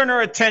 let's turn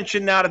our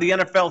attention now to the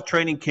NFL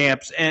training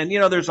camps. And,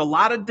 there's a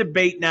lot of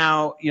debate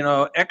now,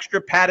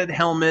 extra padded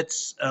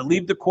helmets,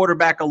 leave the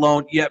quarterback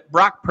alone. Yet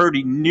Brock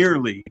Purdy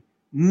nearly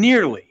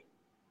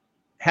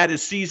had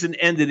his season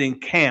ended in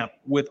camp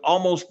with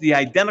almost the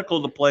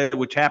identical play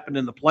which happened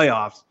in the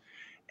playoffs.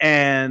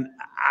 And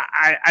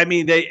I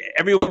mean,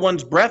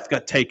 everyone's breath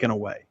got taken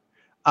away.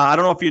 I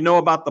don't know if you know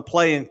about the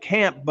play in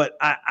camp, but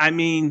I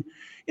mean,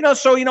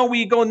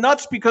 we go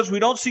nuts because we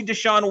don't see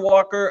Deshaun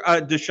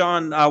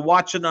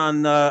Watson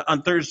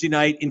on Thursday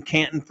night in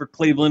Canton for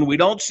Cleveland. We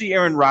don't see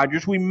Aaron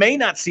Rodgers. We may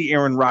not see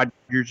Aaron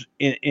Rodgers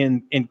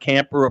in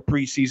camp or a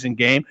preseason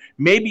game,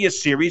 maybe a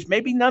series,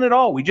 maybe none at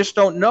all. We just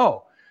don't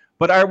know.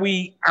 But are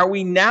we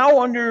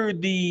now under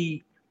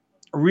the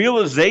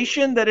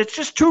realization that it's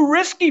just too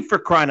risky for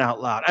crying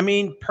out loud? I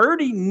mean,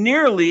 Purdy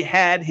nearly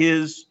had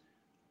his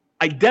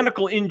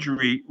identical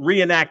injury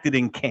reenacted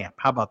in camp.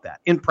 How about that?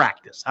 In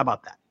practice. How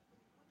about that?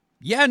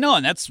 Yeah, no,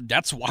 and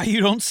that's why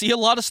you don't see a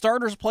lot of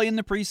starters play in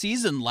the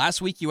preseason.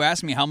 Last week you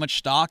asked me how much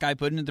stock I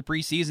put into the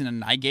preseason,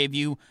 and I gave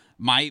you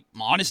my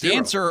honest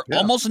answer,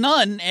 almost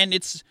none, and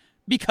it's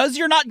because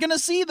you're not going to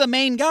see the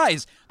main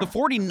guys. The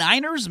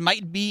 49ers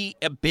might be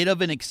a bit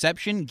of an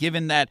exception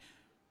given that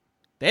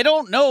they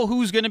don't know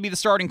who's going to be the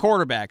starting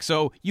quarterback.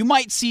 So you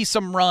might see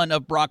some run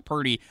of Brock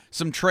Purdy,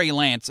 some Trey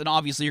Lance, and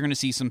obviously you're going to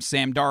see some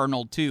Sam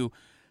Darnold too.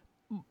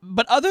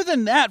 But other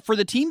than that, for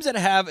the teams that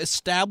have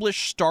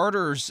established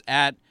starters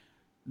at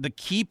the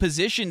key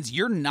positions,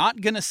 you're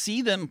not going to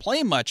see them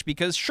play much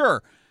because,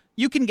 sure,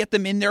 you can get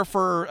them in there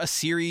for a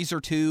series or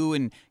two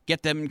and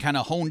get them kind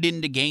of honed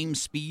into game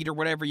speed or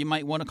whatever you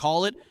might want to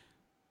call it.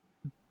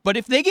 But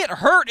if they get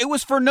hurt, it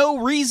was for no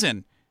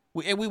reason.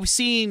 We've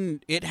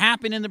seen it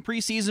happen in the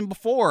preseason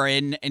before,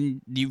 and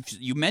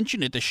you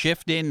mentioned it, the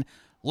shift in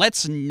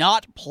let's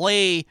not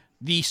play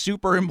the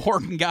super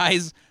important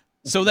guys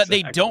so that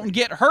they don't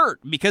get hurt.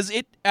 Because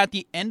at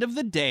the end of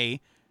the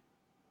day,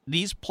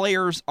 these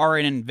players are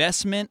an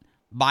investment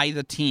by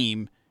the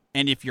team.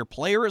 And if your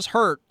player is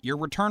hurt, your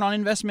return on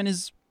investment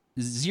is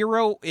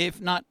zero, if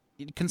not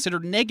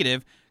considered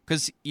negative,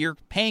 because you're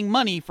paying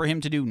money for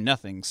him to do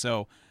nothing.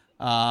 So,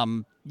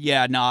 I'm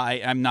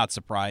not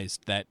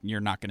surprised that you're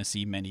not going to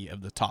see many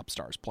of the top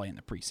stars play in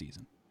the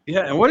preseason.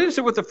 Yeah, and what is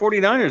it with the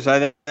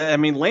 49ers? I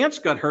mean, Lance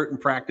got hurt in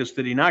practice,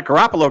 did he not?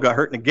 Garoppolo got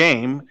hurt in the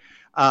game,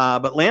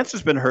 but Lance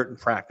has been hurt in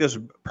practice.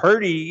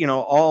 Purdy,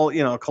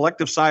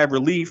 collective sigh of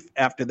relief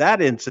after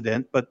that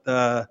incident, but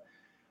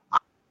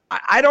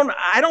I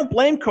don't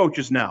blame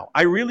coaches now.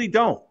 I really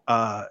don't,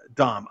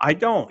 Dom. I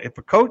don't. If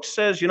a coach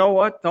says, you know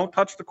what, don't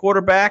touch the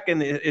quarterback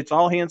and it's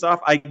all hands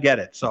off, I get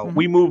it. So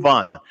we move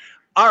on.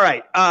 All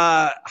right.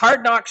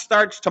 Hard Knocks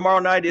starts tomorrow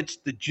night. It's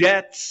the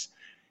Jets.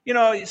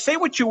 Say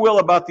what you will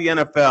about the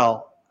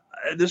NFL.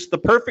 This is the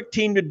perfect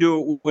team to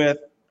do it with.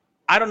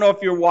 I don't know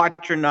if you're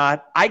watching or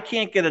not. I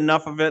can't get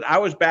enough of it. I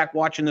was back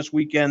watching this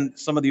weekend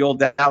some of the old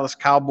Dallas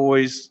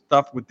Cowboys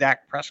stuff with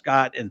Dak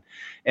Prescott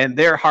and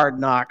their Hard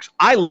Knocks.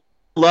 I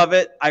love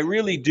it. I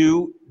really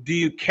do. Do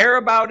you care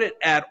about it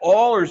at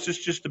all, or is this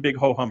just a big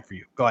ho-hum for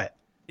you? Go ahead.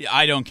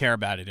 I don't care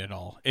about it at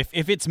all.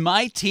 If it's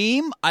my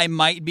team, I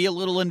might be a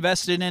little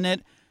invested in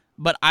it,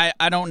 but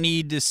I don't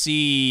need to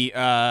see,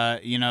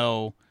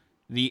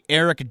 the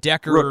Eric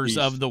Deckers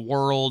of the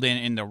world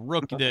and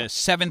the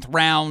seventh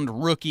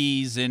round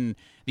rookies and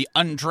the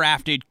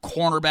undrafted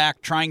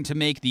cornerback trying to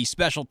make the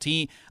special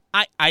team.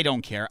 I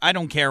don't care. I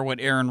don't care what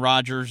Aaron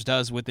Rodgers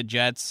does with the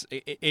Jets.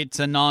 It's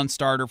a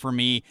non-starter for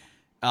me.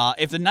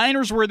 If the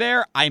Niners were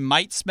there, I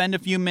might spend a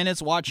few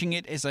minutes watching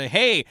it as a,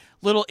 hey,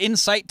 little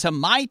insight to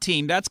my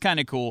team. That's kind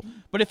of cool.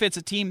 But if it's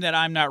a team that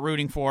I'm not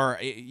rooting for,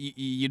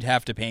 you'd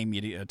have to pay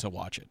me to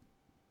watch it.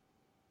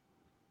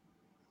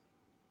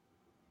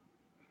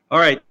 All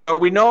right,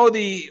 we know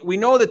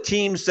the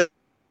teams that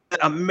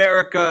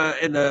America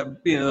and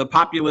the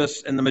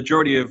populace and the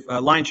majority of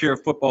lion's share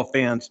of football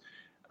fans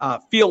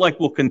feel like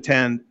will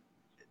contend.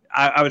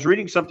 I was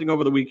reading something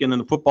over the weekend in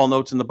the football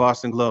notes in the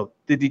Boston Globe.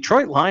 The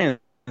Detroit Lions,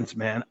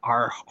 man,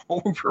 are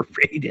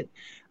overrated.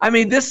 I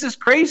mean, this is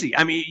crazy.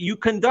 I mean, you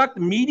conduct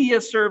media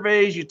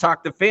surveys, you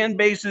talk to fan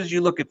bases, you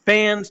look at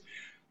fans.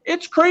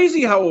 It's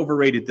crazy how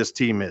overrated this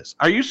team is.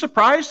 Are you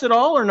surprised at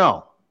all or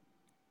no?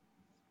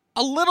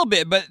 A little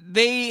bit, but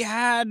they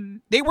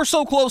were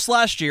so close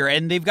last year,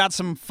 and they've got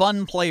some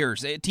fun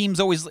players.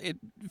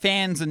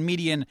 Fans and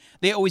media,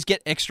 they always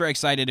get extra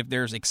excited if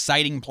there's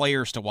exciting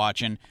players to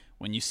watch. And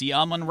when you see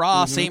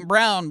Amon-Ra St.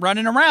 Brown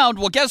running around,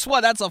 well, guess what?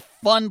 That's a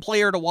fun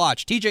player to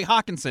watch. TJ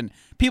Hawkinson.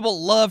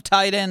 People love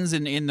tight ends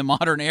in the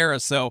modern era,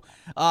 so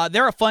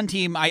they're a fun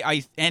team.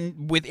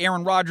 And with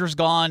Aaron Rodgers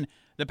gone,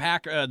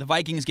 the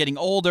Vikings getting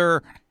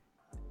older.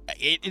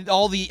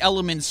 All the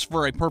elements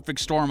for a perfect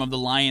storm of the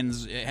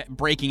Lions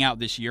breaking out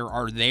this year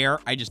are there.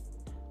 I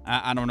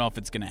don't know if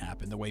it's going to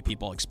happen the way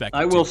people expect it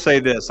I will say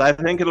this. I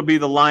think it'll be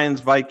the Lions,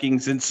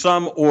 Vikings in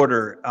some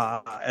order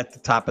at the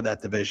top of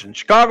that division.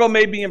 Chicago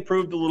may be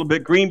improved a little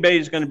bit. Green Bay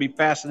is going to be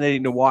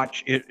fascinating to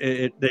watch.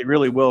 They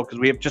really will, because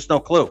we have just no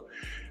clue.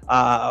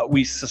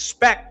 We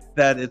suspect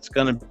that it's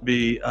going to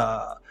be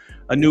a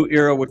new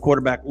era with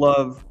quarterback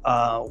Love,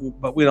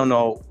 but we don't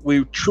know.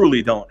 We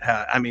truly don't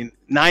have.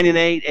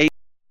 9-8, 8.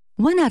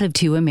 1 out of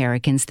 2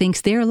 Americans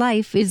thinks their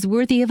life is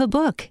worthy of a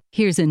book.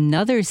 Here's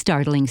another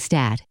startling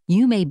stat.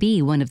 You may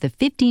be one of the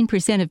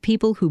 15% of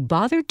people who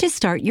bothered to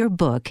start your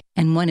book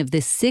and one of the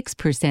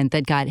 6%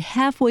 that got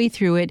halfway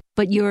through it,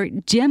 but your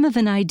gem of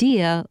an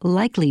idea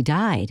likely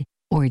died.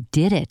 Or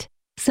did it?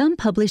 Some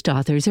published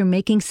authors are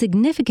making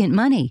significant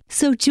money,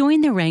 so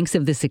join the ranks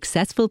of the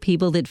successful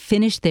people that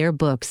finish their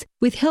books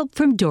with help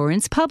from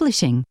Dorrance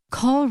Publishing.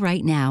 Call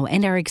right now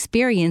and our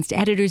experienced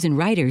editors and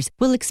writers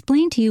will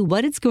explain to you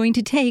what it's going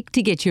to take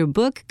to get your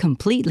book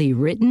completely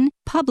written,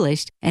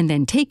 published, and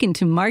then taken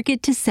to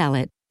market to sell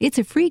it. It's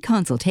a free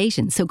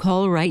consultation, so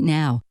call right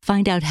now.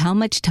 Find out how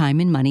much time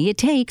and money it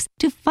takes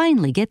to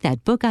finally get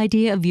that book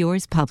idea of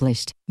yours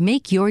published.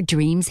 Make your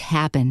dreams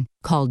happen.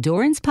 Call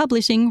Dorrance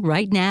Publishing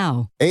right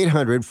now.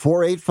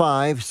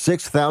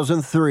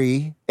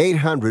 800-485-6003.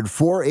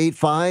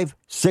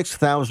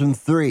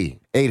 800-485-6003.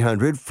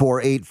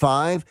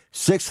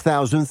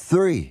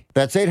 800-485-6003.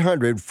 That's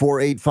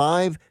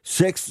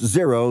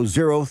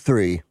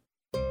 800-485-6003.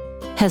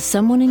 Has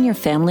someone in your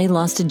family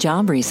lost a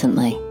job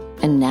recently,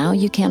 and now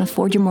you can't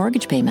afford your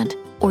mortgage payment?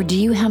 Or do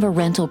you have a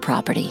rental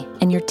property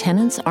and your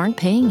tenants aren't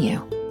paying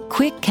you?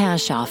 Quick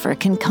Cash Offer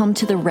can come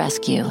to the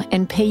rescue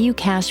and pay you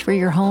cash for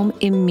your home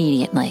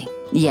immediately.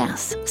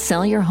 Yes,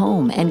 sell your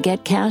home and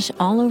get cash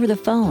all over the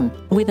phone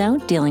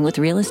without dealing with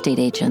real estate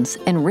agents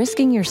and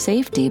risking your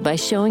safety by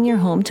showing your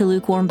home to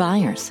lukewarm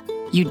buyers.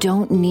 You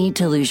don't need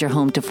to lose your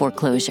home to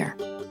foreclosure.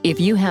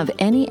 If you have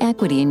any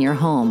equity in your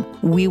home,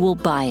 we will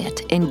buy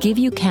it and give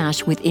you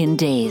cash within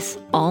days,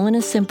 all in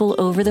a simple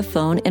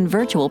over-the-phone and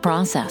virtual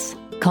process.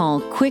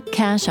 Call Quick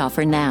Cash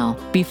Offer now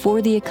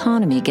before the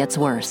economy gets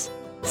worse.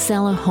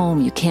 Sell a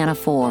home you can't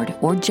afford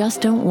or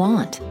just don't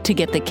want to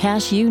get the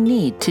cash you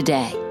need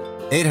today.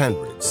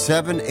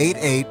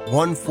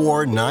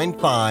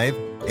 800-788-1495.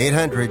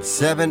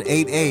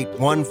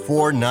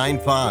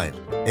 800-788-1495.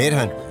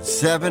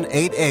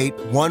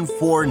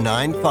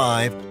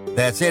 800-788-1495.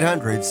 That's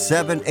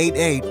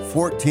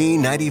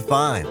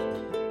 800-788-1495.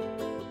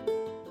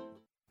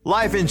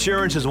 Life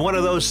insurance is one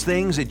of those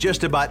things that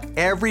just about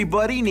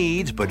everybody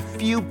needs, but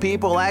few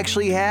people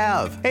actually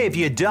have. Hey, if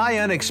you die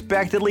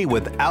unexpectedly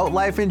without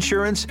life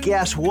insurance,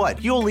 guess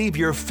what? You'll leave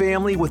your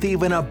family with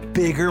even a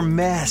bigger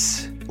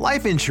mess.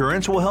 Life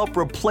insurance will help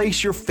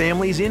replace your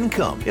family's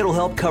income. It'll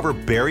help cover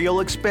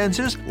burial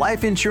expenses.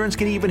 Life insurance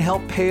can even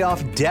help pay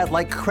off debt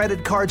like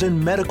credit cards and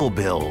medical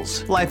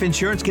bills. Life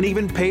insurance can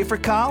even pay for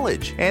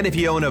college. And if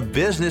you own a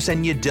business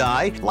and you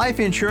die, life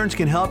insurance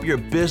can help your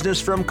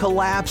business from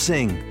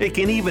collapsing. It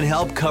can even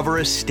help cover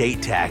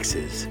estate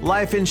taxes.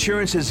 Life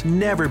insurance has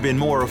never been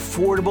more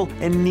affordable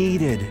and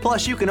needed.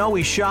 Plus, you can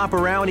always shop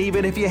around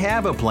even if you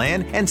have a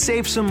plan and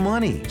save some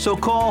money. So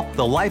call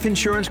the Life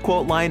Insurance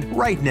Quote Line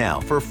right now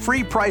for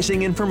free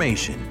pricing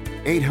information.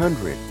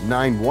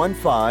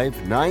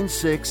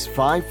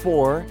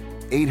 800-915-9654.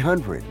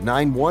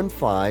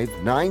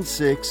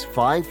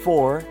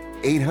 800-915-9654.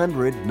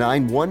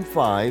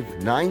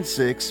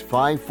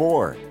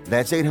 800-915-9654.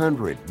 That's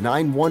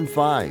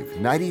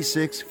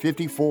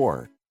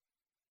 800-915-9654.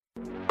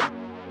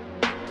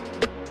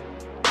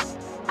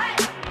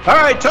 All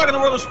right, talking the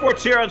world of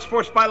sports here on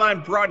Sports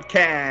Byline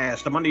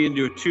broadcast. A Monday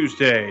into a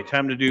Tuesday.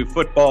 Time to do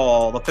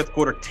football, the fifth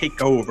quarter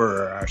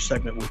takeover. Our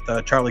segment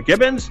with Charlie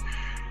Gibbons.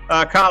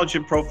 College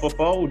and pro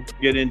football, we'll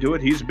get into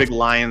it. He's a big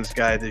Lions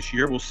guy this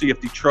year. We'll see if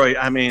Detroit,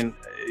 I mean,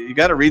 you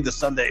got to read the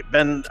Sunday.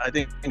 I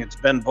think it's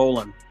Ben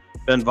Volin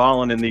in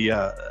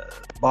the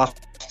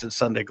Boston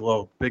Sunday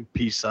Globe. Big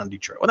piece on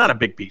Detroit. Well, not a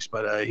big piece,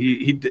 but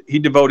he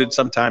devoted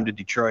some time to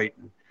Detroit.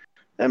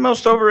 And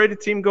most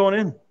overrated team going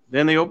in.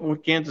 Then they open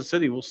with Kansas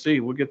City. We'll see.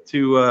 We'll get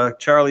to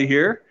Charlie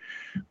here.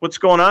 What's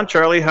going on,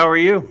 Charlie? How are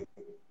you?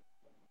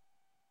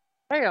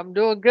 Hey, I'm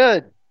doing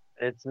good.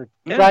 It's an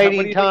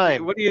exciting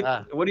time. What do you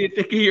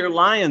think of your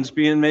Lions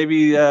being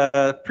maybe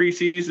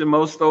preseason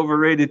most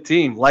overrated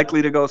team?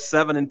 Likely to go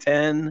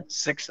 7-10,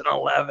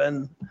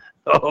 6-11.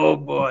 Oh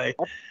boy.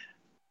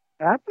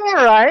 That's all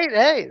right.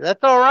 Hey,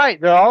 that's all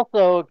right. They're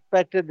also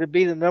expected to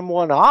be the number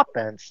one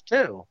offense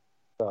too.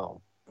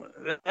 So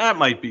that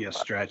might be a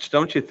stretch,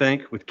 don't you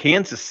think? With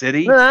Kansas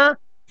City,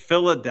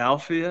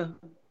 Philadelphia.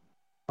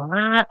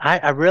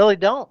 I really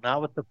don't.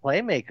 Not with the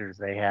playmakers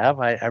they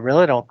have. I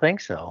really don't think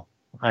so.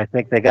 I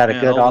think they got a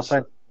good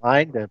offensive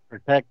line to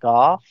protect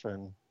Goff,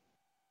 and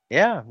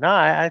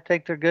I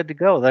think they're good to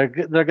go. They're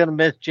going to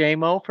miss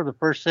J-Mo for the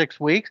first 6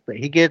 weeks, but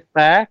he gets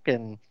back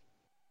and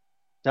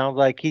sounds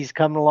like he's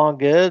coming along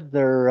good.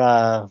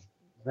 Their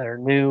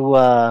new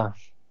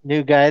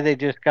guy they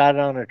just got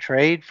on a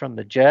trade from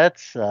the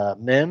Jets,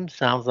 Mims,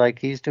 sounds like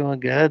he's doing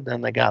good. Then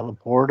they got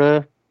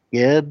Laporta,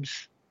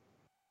 Gibbs.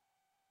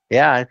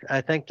 Yeah,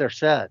 I think they're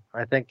set.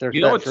 I think they're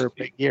set for a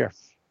big year.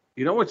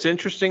 You know what's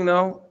interesting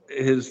though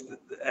is,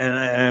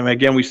 and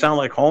again we sound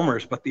like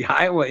homers, but the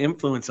Iowa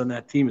influence on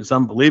that team is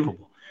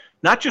unbelievable.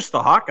 Not just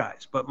the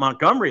Hawkeyes, but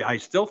Montgomery. I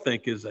still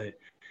think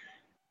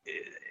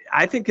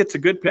I think it's a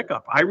good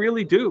pickup. I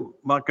really do.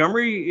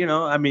 Montgomery,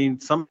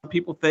 some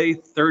people say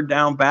third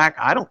down back.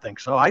 I don't think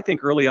so. I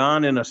think early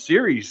on in a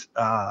series,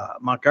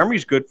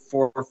 Montgomery's good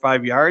 4 or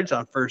 5 yards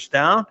on first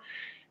down.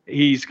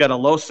 He's got a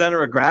low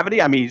center of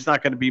gravity. I mean, he's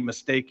not going to be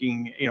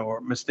mistaken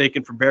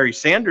for Barry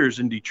Sanders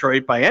in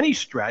Detroit by any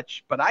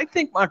stretch. But I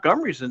think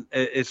Montgomery's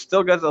is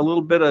still got a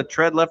little bit of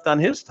tread left on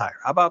his tire.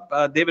 How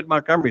about David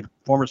Montgomery,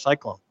 former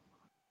Cyclone?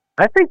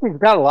 I think he's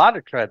got a lot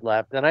of tread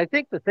left. And I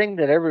think the thing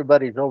that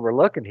everybody's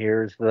overlooking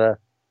here is the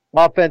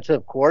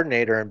offensive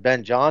coordinator and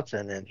Ben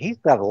Johnson. And he's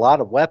got a lot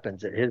of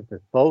weapons at his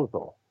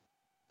disposal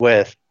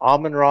with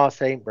Amon-Ra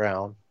St.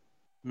 Brown,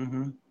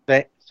 Sam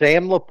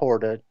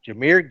Laporta,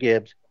 Jahmyr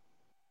Gibbs,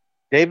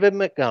 David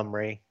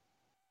Montgomery,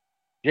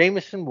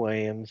 Jameson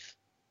Williams,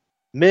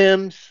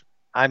 Mims.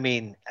 I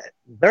mean,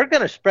 they're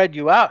going to spread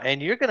you out, and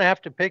you're going to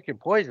have to pick your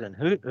poison.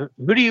 Who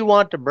do you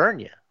want to burn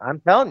you? I'm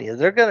telling you,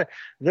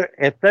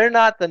 if they're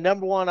not the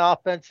number one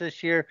offense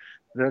this year,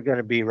 they're going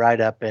to be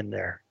right up in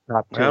there.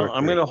 Well,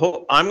 I'm going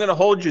to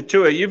hold you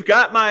to it. You've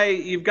got my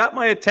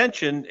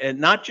attention, and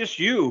not just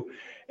you.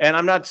 And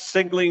I'm not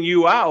singling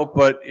you out,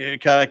 but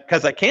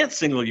because I can't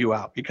single you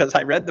out, because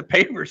I read the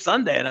paper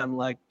Sunday and I'm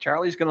like,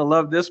 Charlie's going to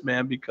love this,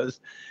 man, because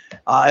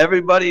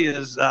everybody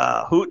is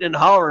hooting and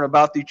hollering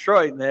about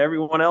Detroit, and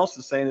everyone else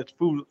is saying it's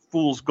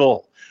fool's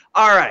gold.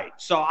 All right,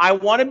 so I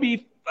want to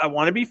be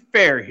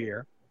fair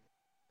here.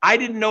 I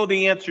didn't know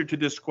the answer to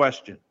this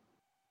question.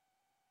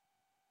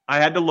 I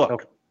had to look.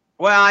 Okay.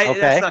 Well,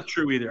 that's not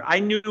true either. I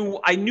knew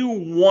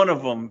one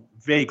of them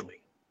vaguely.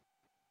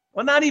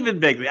 Well, not even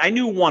vaguely. I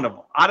knew one of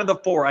them. Out of the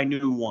 4, I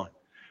knew one.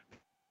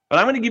 But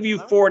I'm going to give you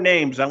 4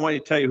 names. I want you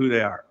to tell you who they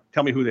are.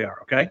 Tell me who they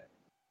are, okay?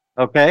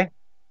 Okay.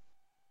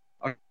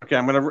 Okay,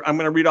 I'm going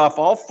to read off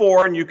all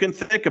 4, and you can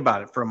think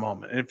about it for a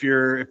moment. And if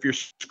you're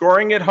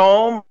scoring at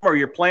home or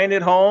you're playing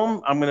at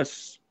home, I'm going to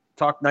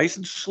talk nice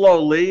and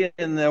slowly,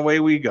 and away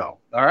we go.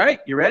 All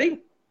right? You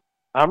ready?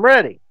 I'm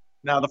ready.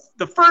 Now,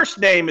 the first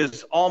name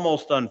is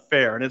almost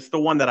unfair, and it's the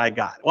one that I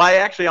got. Well, I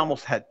actually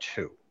almost had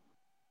 2.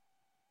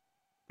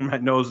 My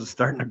nose is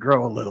starting to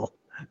grow a little.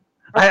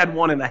 I had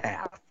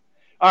 1.5.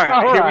 All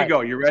right, here we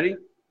go. You ready?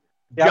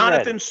 Yeah,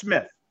 Jonathan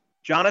Smith.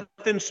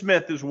 Jonathan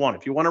Smith is 1.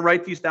 If you want to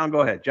write these down,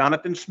 go ahead.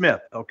 Jonathan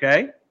Smith,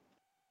 okay?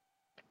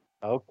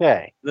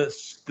 Okay. The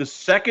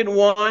second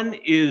one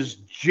is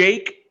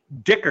Jake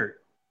Dickert.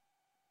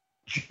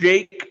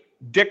 Jake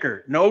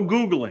Dickert. No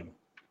Googling.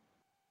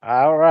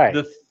 All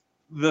right.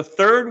 The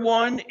third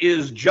one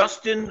is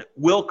Justin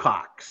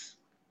Wilcox.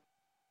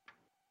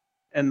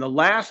 And the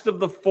last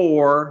of the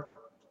 4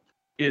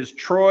 is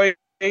Troy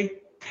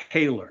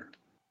Taylor.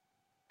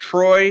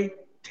 Troy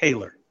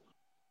Taylor.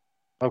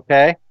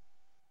 Okay.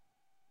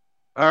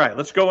 All right,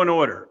 let's go in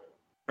order.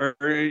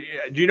 Do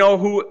you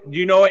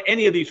know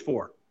any of these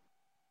 4?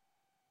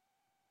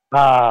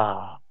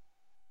 No.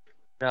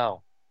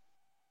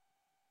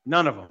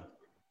 None of them.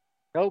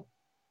 Nope.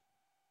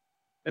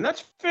 And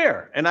that's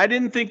fair. And I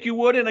didn't think you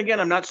would. And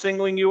again, I'm not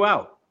singling you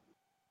out.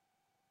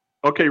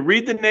 Okay,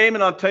 read the name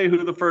and I'll tell you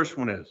who the first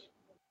one is.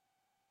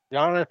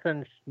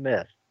 Jonathan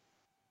Smith.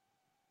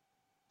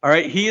 All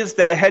right. He is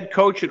the head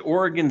coach at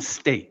Oregon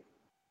State.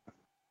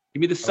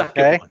 Give me the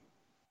second one.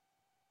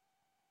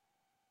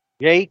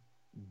 Jake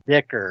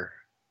Dicker.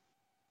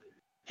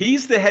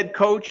 He's the head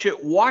coach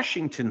at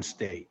Washington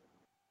State.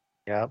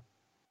 Yep.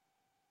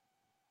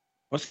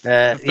 What's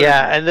the third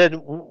yeah, one? and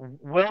then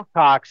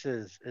Wilcox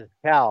is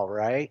Cal,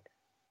 right?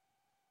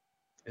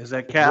 Is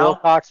that Cal?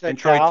 Wilcox and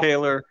at Troy Cal?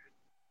 Taylor.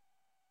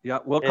 Yeah,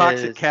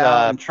 Wilcox Is, at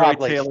Cal and Troy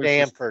probably Taylor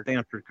Stanford.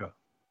 Stanford coach.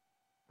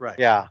 Right.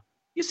 Yeah.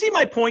 You see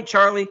my point,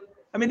 Charlie?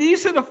 I mean,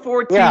 these are the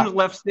four teams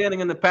left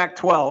standing in the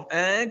Pac-12.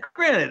 And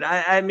granted,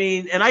 I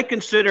mean, and I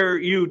consider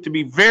you to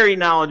be very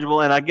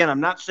knowledgeable. And again, I'm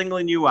not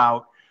singling you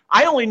out.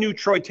 I only knew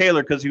Troy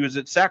Taylor because he was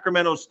at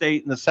Sacramento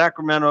State, and the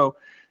Sacramento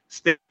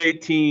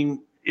State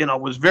team,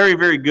 was very,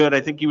 very good. I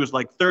think he was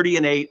like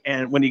 30-8.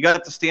 And when he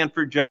got the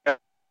Stanford job,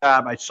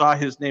 I saw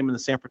his name in the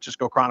San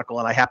Francisco Chronicle,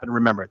 and I happen to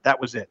remember it.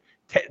 That was it.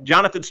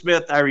 Jonathan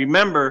Smith, I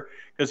remember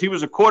because he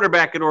was a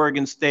quarterback at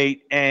Oregon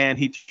State, and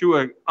he threw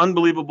an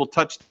unbelievable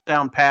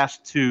touchdown pass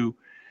to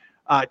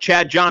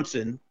Chad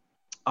Johnson,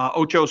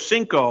 Ocho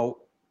Cinco,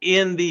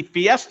 in the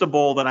Fiesta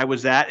Bowl that I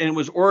was at, and it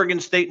was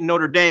Oregon State and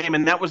Notre Dame,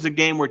 and that was the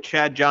game where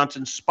Chad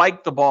Johnson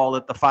spiked the ball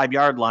at the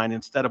 5-yard line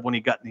instead of when he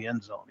got in the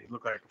end zone. He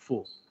looked like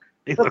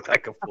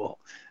a fool.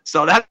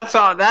 So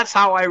that's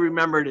how I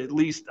remembered at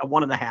least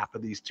one and a half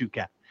of these two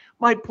cats.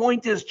 My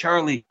point is,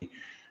 Charlie,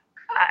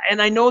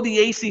 and I know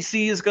the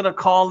ACC is going to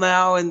call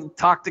now and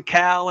talk to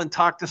Cal and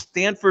talk to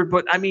Stanford,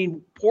 but I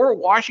mean, poor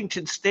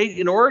Washington State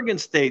and Oregon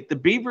State, the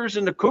Beavers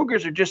and the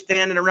Cougars are just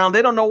standing around.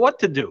 They don't know what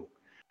to do.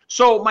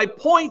 So my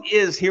point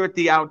is here at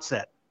the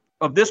outset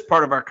of this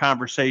part of our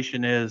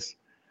conversation is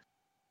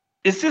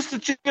this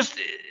just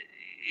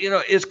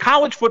is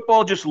college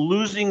football just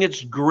losing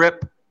its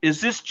grip? Is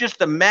this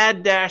just a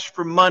mad dash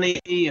for money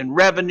and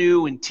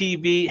revenue and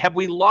TV? Have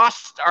we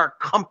lost our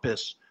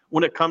compass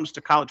when it comes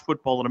to college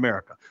football in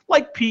America?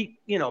 Like Pete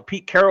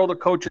Carroll, the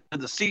coach of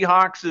the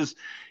Seahawks, is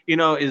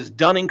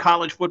dunning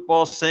college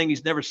football, saying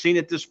he's never seen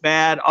it this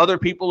bad. Other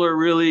people are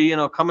really,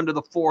 coming to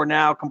the fore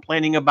now,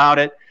 complaining about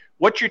it.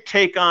 What's your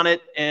take on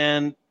it?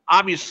 And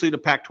obviously the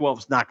Pac-12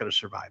 is not going to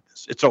survive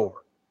this. It's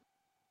over.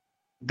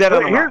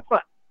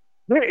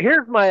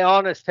 Here's my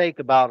honest take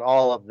about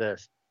all of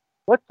this.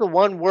 What's the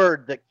one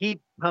word that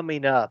keeps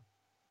coming up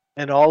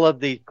in all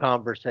of these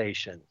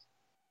conversations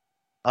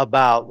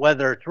about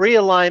whether it's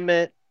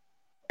realignment,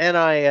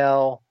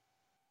 NIL,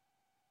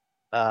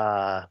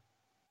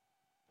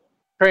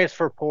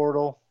 transfer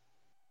portal?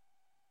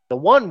 The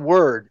one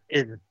word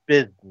is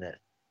business.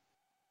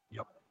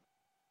 Yep.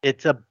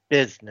 It's a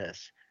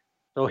business.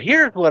 So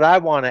here's what I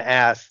want to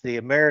ask the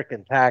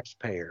American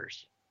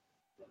taxpayers.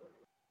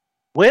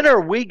 When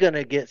are we going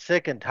to get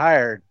sick and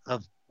tired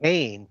of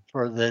paying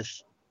for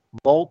this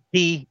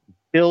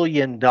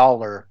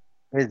multi-billion-dollar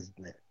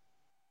business?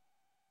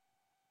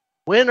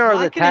 When are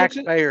the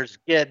taxpayers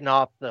getting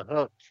off the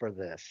hook for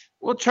this?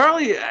 Well,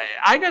 Charlie,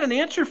 I got an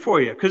answer for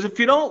you, because if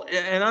you don't,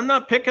 and I'm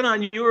not picking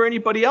on you or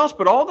anybody else,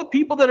 but all the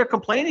people that are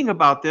complaining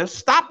about this,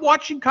 stop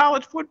watching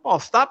college football,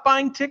 stop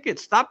buying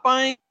tickets, stop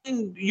buying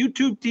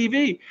YouTube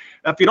TV.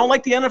 If you don't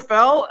like the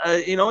NFL,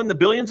 and the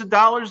billions of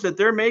dollars that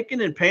they're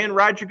making and paying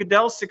Roger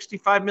Goodell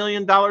 $65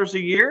 million a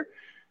year,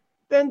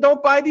 then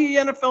don't buy the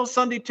NFL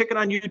Sunday ticket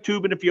on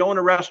YouTube. And if you own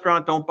a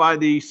restaurant, don't buy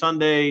the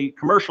Sunday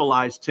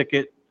commercialized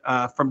ticket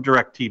from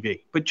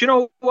DirecTV. But you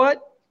know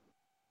what?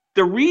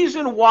 The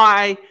reason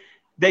why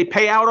they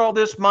pay out all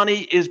this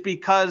money is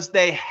because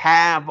they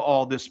have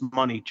all this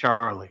money,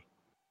 Charlie.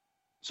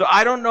 So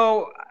I don't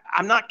know.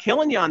 I'm not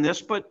killing you on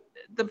this, but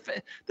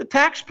the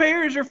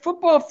taxpayers are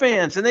football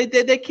fans, and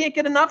they can't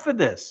get enough of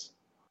this.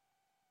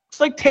 It's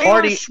like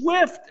Taylor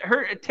Swift.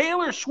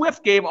 Taylor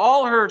Swift gave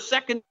all her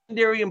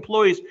secondary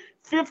employees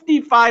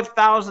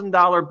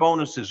 $55,000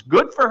 bonuses.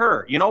 Good for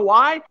her. You know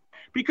why?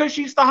 Because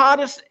she's the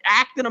hottest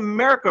act in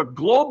America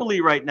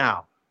globally right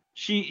now.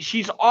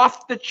 She's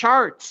off the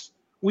charts.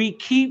 We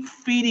keep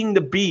feeding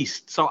the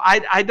beast. So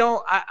I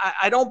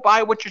don't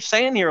buy what you're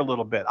saying here a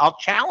little bit. I'll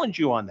challenge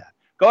you on that.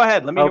 Go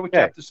ahead. Let me hear what you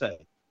have to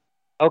say.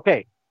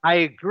 Okay. I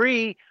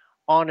agree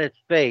on its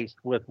face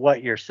with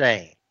what you're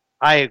saying.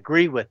 I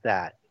agree with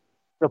that.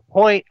 The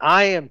point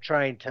I am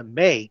trying to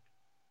make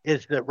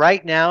is that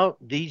right now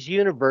these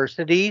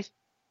universities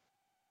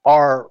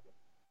are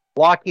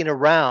walking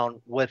around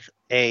with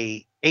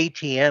a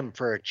ATM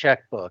for a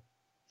checkbook,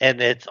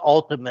 and it's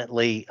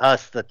ultimately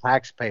us, the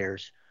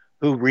taxpayers,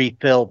 who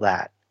refill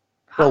that.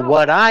 So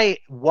what I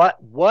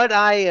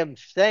am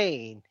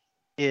saying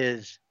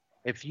is,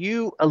 if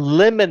you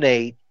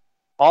eliminate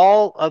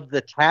all of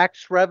the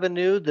tax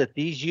revenue that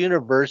these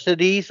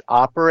universities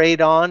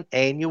operate on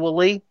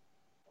annually,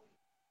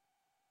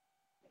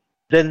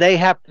 then they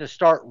have to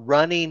start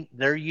running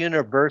their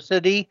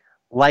university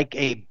like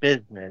a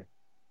business,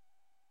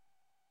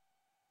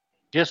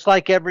 just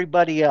like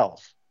everybody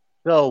else.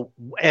 So,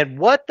 and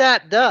what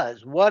that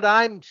does, what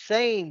I'm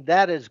saying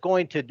that is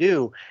going to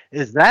do,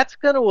 is that's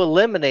going to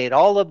eliminate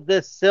all of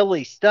this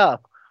silly stuff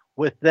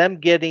with them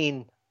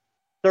getting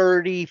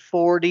 $30,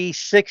 $40,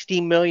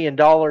 $60 million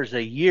a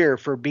year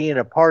for being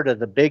a part of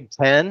the Big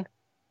Ten.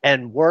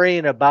 and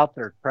worrying about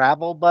their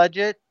travel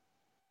budget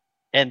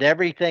and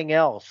everything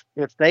else,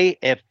 if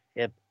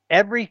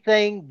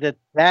everything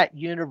that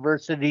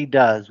university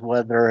does,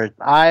 whether it's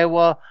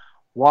Iowa,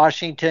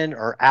 Washington,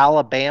 or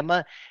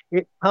Alabama,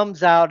 it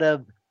comes out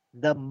of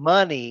the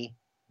money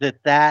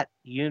that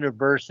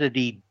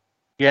university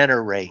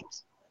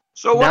generates.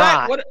 So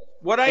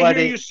what I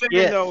hear you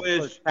saying, though,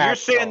 is you're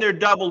saying they're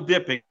double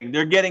dipping.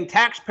 They're getting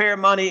taxpayer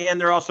money, and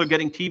they're also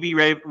getting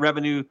TV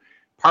revenue,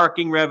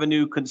 parking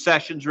revenue,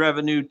 concessions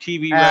revenue,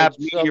 TV rights,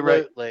 media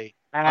rights. Absolutely.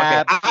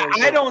 Okay.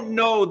 I don't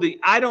know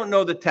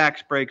the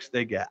tax breaks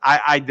they get.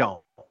 I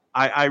don't.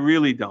 I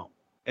really don't.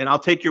 And I'll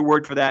take your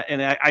word for that.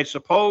 And I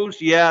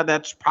suppose, yeah,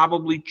 that's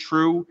probably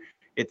true.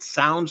 It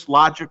sounds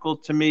logical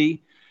to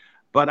me.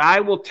 But I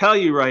will tell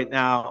you right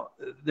now,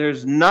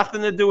 there's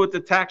nothing to do with the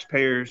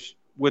taxpayers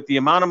with the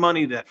amount of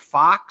money that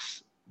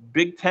Fox,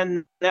 Big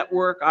Ten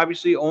Network,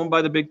 obviously owned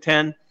by the Big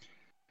Ten,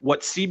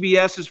 what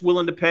CBS is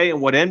willing to pay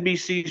and what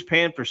NBC is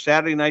paying for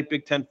Saturday night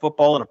Big Ten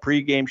football and a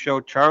pregame show.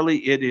 Charlie,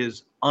 it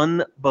is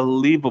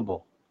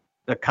unbelievable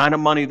the kind of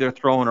money they're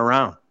throwing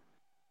around.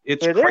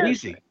 It's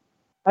crazy.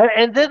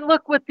 And then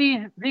look what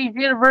these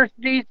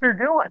universities are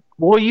doing.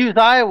 We'll use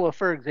Iowa,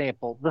 for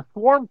example, the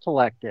Swarm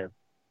Collective.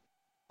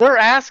 They're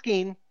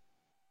asking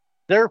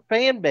their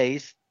fan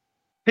base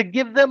to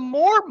give them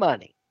more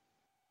money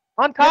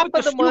on top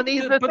of the money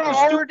that they're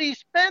already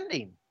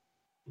spending.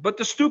 But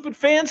the stupid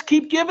fans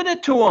keep giving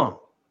it to them.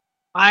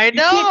 I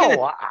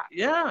know.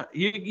 Yeah.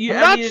 I'm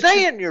not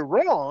saying you're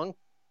wrong.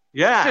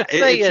 Yeah. I'm just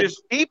saying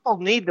people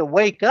need to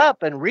wake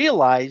up and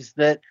realize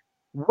that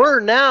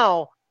we're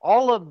now,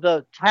 all of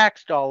the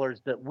tax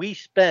dollars that we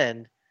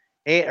spend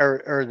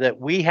or that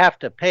we have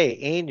to pay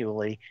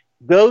annually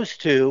goes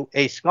to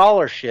a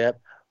scholarship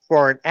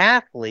for an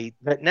athlete,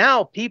 that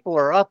now people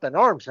are up in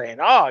arms saying,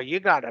 oh, you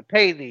got to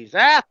pay these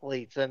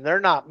athletes, and they're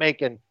not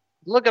making,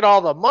 look at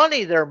all the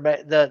money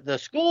the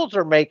schools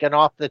are making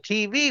off the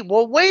TV.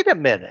 Well, wait a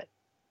minute.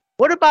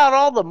 What about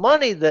all the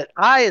money that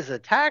I, as a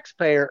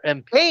taxpayer,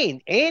 am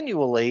paying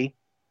annually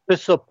to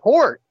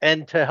support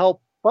and to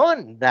help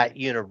fund that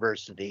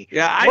university?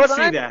 Yeah, I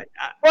see that.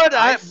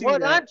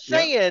 What I'm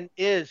saying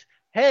is,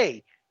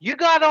 hey, you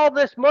got all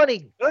this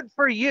money, good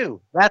for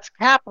you. That's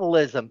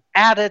capitalism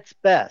at its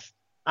best,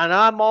 and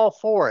I'm all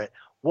for it.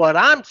 What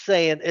I'm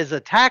saying as a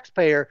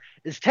taxpayer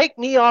is take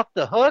me off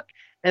the hook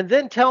and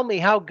then tell me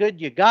how good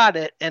you got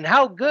it and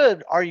how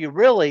good are you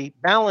really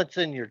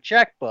balancing your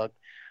checkbook,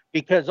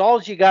 because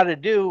all you got to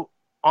do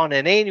on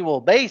an annual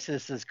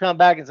basis is come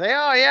back and say,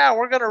 oh, yeah,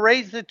 we're going to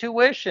raise the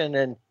tuition,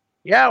 and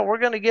yeah, we're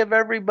going to give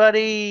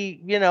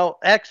everybody,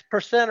 X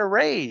percent a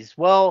raise.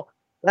 Well,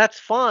 that's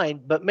fine,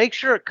 but make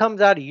sure it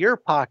comes out of your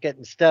pocket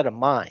instead of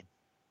mine.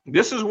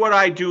 This is what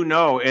I do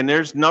know, and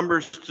there's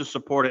numbers to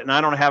support it, and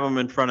I don't have them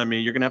in front of me.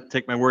 You're going to have to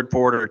take my word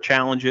for it or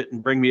challenge it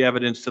and bring me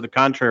evidence to the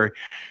contrary.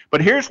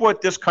 But here's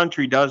what this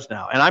country does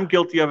now, and I'm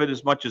guilty of it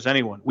as much as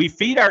anyone. We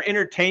feed our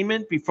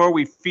entertainment before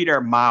we feed our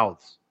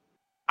mouths.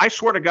 I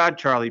swear to God,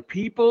 Charlie,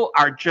 people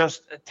are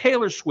just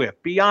Taylor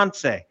Swift,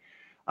 Beyonce,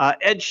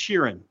 Ed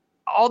Sheeran,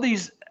 all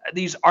these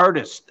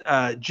artists,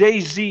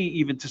 Jay-Z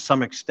even to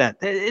some extent.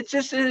 It's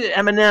just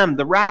Eminem,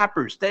 the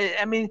rappers.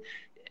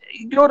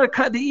 You go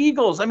to the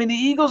Eagles. The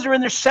Eagles are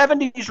in their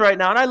 70s right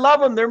now, and I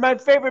love them. They're my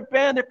favorite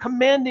band. They're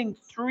commanding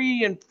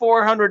 $300 and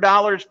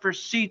 $400 for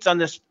seats on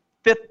this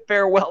 5th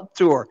farewell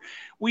tour.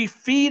 We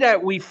feed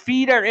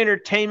our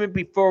entertainment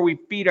before we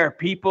feed our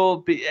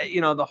people.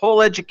 The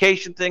whole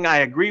education thing, I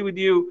agree with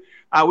you.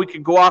 We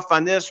could go off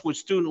on this with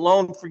student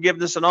loan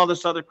forgiveness and all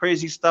this other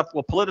crazy stuff.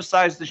 We'll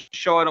politicize the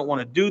show. I don't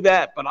want to do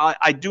that, but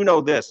I do know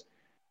this.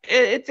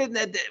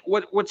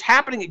 What's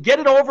happening, get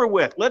it over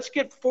with. Let's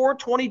get 4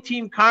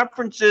 20-team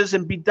conferences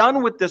and be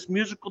done with this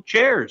musical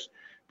chairs,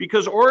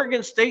 because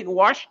Oregon State and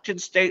Washington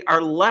State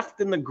are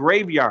left in the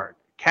graveyard.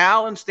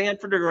 Cal and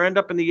Stanford are going to end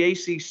up in the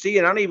ACC,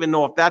 and I don't even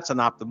know if that's an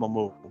optimal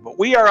move. But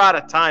we are out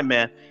of time,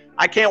 man.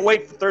 I can't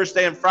wait for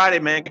Thursday and Friday,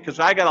 man, because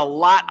I got a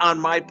lot on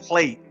my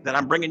plate that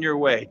I'm bringing your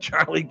way.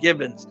 Charlie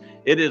Gibbons,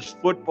 it is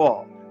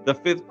football, the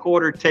 5th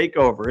quarter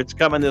takeover. It's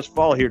coming this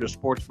fall here to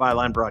Sports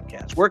Byline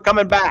Broadcast. We're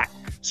coming back.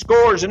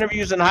 Scores,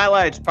 interviews, and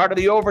highlights, part of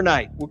the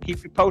overnight. We'll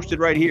keep you posted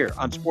right here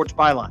on Sports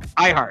Byline,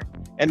 iHeart,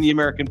 and the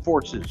American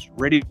Forces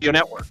Radio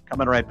Network.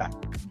 Coming right back.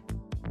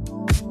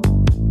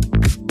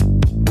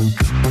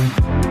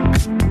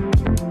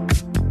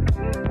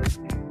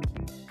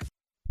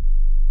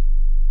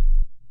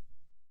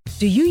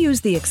 Do you use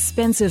the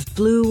expensive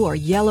blue or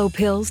yellow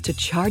pills to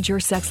charge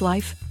your sex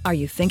life? Are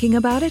you thinking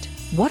about it?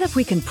 What if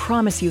we can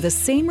promise you the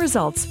same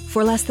results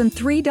for less than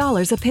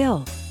 $3 a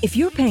pill? If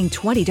you're paying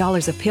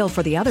 $20 a pill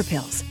for the other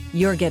pills,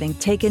 you're getting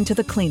taken to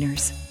the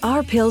cleaners.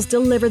 Our pills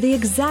deliver the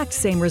exact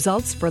same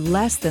results for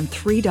less than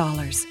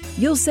 $3.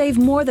 You'll save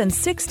more than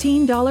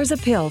 $16 a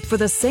pill for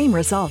the same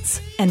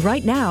results. And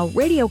right now,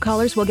 radio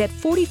callers will get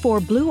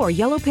 44 blue or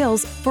yellow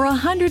pills for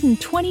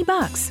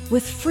 $120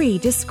 with free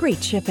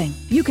discreet shipping.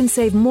 You can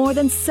save more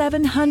than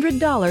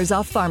 $700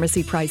 off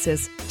pharmacy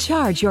prices.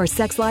 Charge your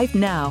sex life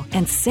now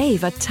and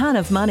save a ton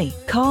of money.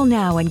 Call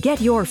now and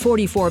get your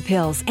 44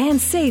 pills and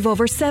save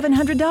over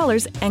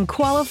 $700 and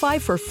qualify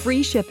for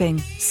free shipping.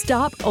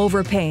 Stop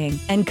overpaying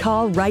and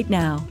call right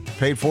now.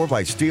 Paid for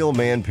by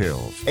Steelman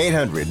Pills.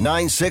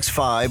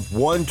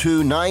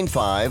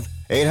 800-965-1295.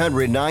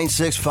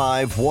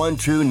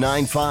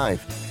 800-965-1295.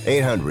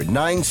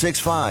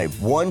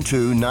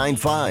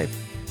 800-965-1295.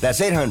 That's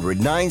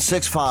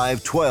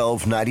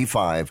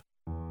 800-965-1295.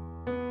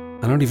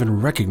 I don't even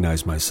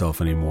recognize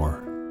myself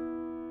anymore.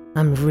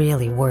 I'm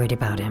really worried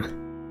about him.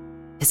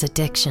 His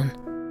addiction.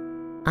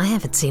 I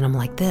haven't seen him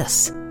like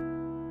this.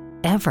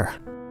 Ever.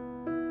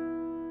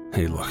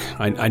 Hey, look,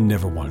 I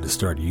never wanted to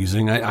start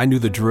using. I knew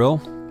the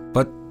drill,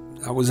 but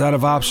I was out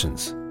of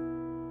options.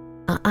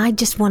 I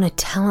just want to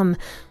tell him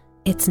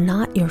it's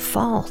not your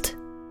fault.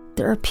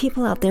 There are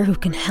people out there who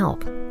can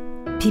help.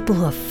 People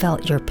who have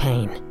felt your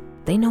pain.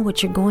 They know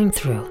what you're going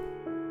through.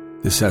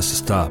 This has to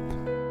stop.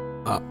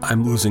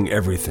 I'm losing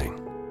everything.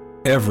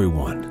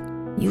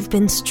 Everyone. You've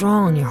been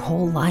strong your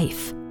whole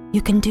life.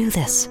 You can do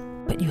this,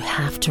 but you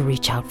have to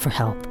reach out for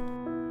help.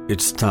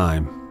 It's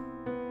time.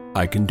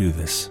 I can do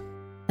this.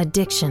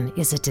 Addiction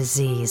is a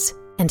disease,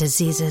 and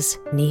diseases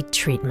need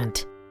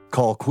treatment.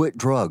 Call Quit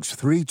Drugs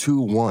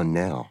 321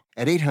 now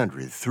at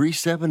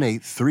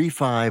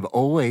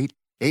 800-378-3508.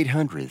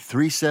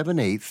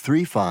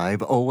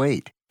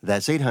 800-378-3508.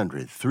 That's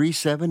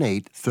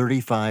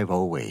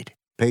 800-378-3508.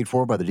 Paid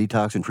for by the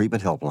Detox and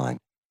Treatment Helpline.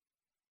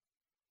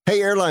 Hey,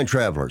 airline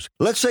travelers,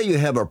 let's say you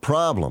have a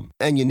problem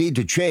and you need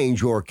to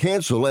change or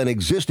cancel an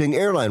existing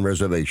airline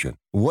reservation.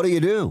 What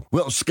do?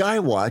 Well,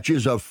 Skywatch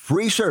is a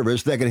free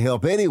service that can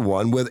help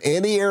anyone with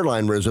any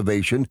airline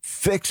reservation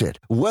fix it.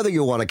 Whether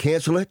you want to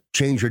cancel it,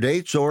 change your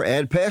dates, or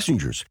add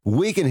passengers,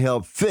 we can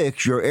help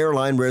fix your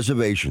airline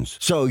reservations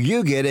so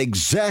you get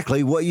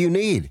exactly what you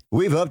need.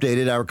 We've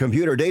updated our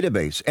computer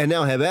database and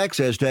now have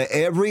access to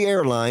every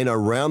airline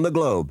around the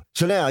globe.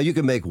 So now you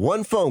can make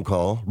one phone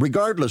call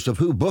regardless of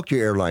who booked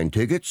your airline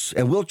tickets,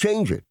 and we'll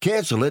change it,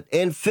 cancel it,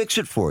 and fix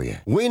it for you.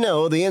 We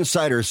know the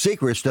insider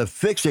secrets to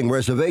fixing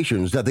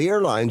reservations that the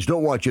airlines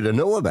don't want you to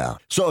know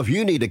about. So if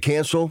you need to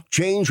cancel,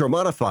 change, or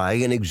modify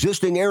an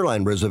existing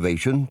airline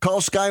reservation,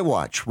 call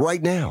Skywatch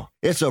right now.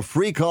 It's a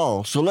free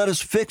call, so let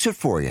us fix it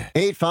for you.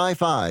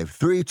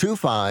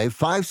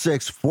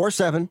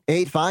 855-325-5647.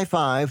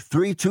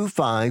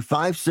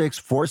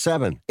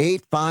 855-325-5647.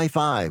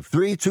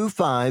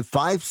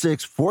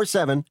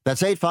 855-325-5647.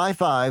 That's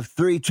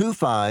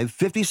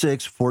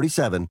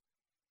 855-325-5647.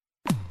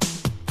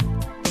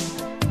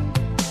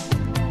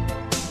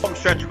 Home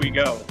stretch we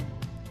go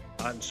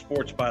on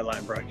Sports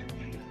Byline Bright.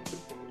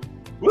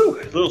 Woo,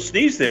 a little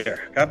sneeze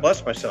there. God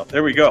bless myself.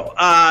 There we go.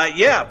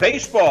 Yeah,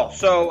 baseball.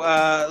 So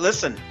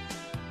listen,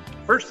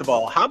 first of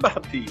all, how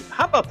about the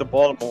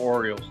Baltimore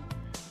Orioles?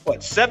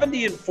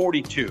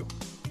 70-42.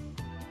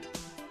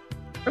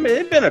 I mean,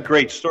 they've been a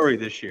great story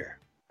this year.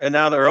 And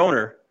now their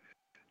owner,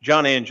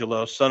 John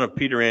Angelos, son of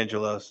Peter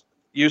Angelos,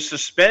 you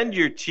suspend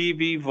your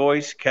TV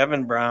voice,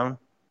 Kevin Brown,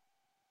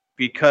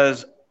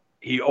 because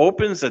he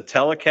opens a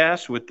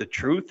telecast with the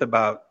truth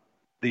about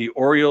the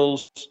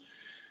Orioles'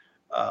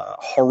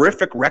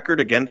 horrific record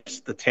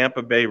against the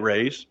Tampa Bay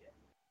Rays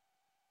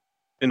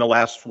in the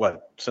last,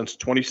 since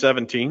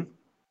 2017.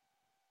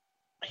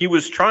 He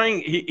was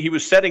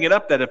setting it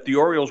up that if the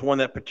Orioles won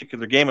that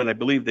particular game, and I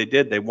believe they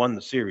did, they won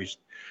the series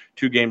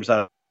 2 games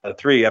out of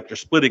 3 after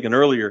splitting an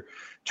earlier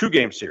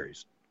 2-game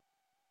series.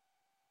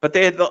 But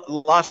they had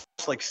lost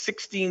like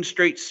 16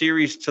 straight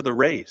series to the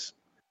Rays.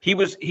 He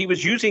was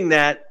using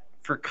that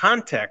for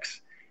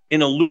context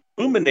in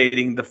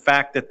illuminating the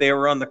fact that they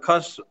were on the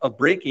cusp of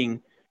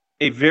breaking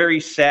a very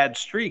sad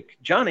streak.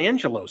 John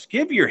Angelos,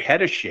 give your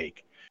head a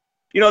shake.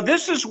 You know,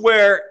 this is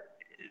where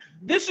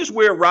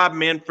Rob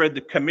Manfred,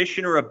 the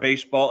commissioner of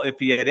baseball, if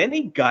he had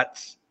any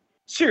guts,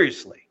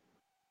 seriously,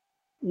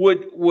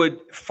 would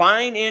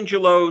fine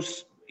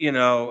Angelos. You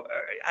know,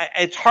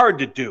 it's hard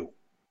to do.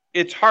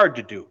 It's hard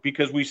to do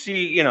because we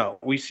see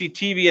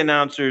TV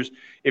announcers.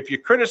 If you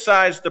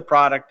criticize the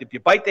product, if you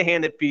bite the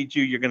hand that feeds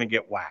you, you're going to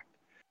get whacked.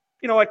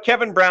 You know what?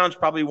 Kevin Brown's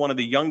probably one of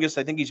the youngest.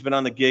 I think he's been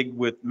on the gig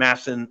with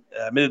Masson,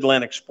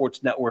 Mid-Atlantic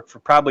Sports Network for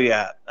probably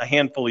a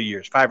handful of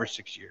years, 5 or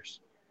 6 years.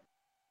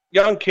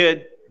 Young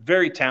kid,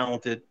 very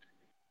talented.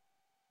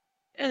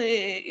 And,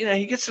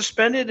 he gets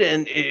suspended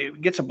and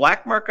gets a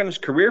black mark on his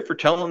career for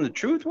telling the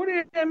truth. What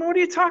are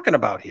you talking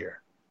about here?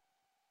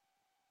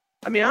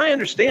 I mean, I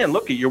understand.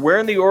 Look, you're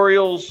wearing the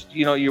Orioles.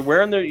 You know, you're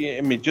wearing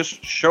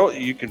just show.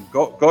 You can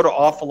go to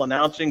Awful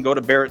Announcing, go to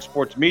Barrett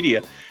Sports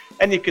Media,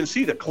 and you can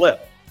see the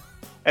clip.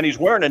 And he's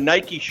wearing a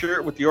Nike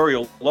shirt with the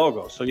Oriole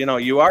logo. So,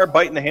 you are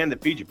biting the hand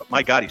that feeds you. But,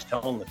 my God, he's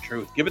telling the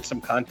truth. Give it some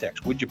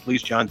context. Would you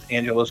please, John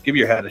Angelos? Give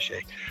your head a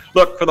shake.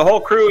 Look, for the whole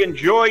crew,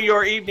 enjoy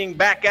your evening.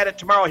 Back at it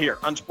tomorrow here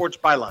on Sports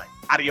Byline.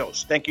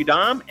 Adios. Thank you,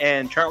 Dom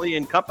and Charlie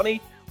and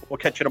company. We'll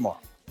catch you tomorrow.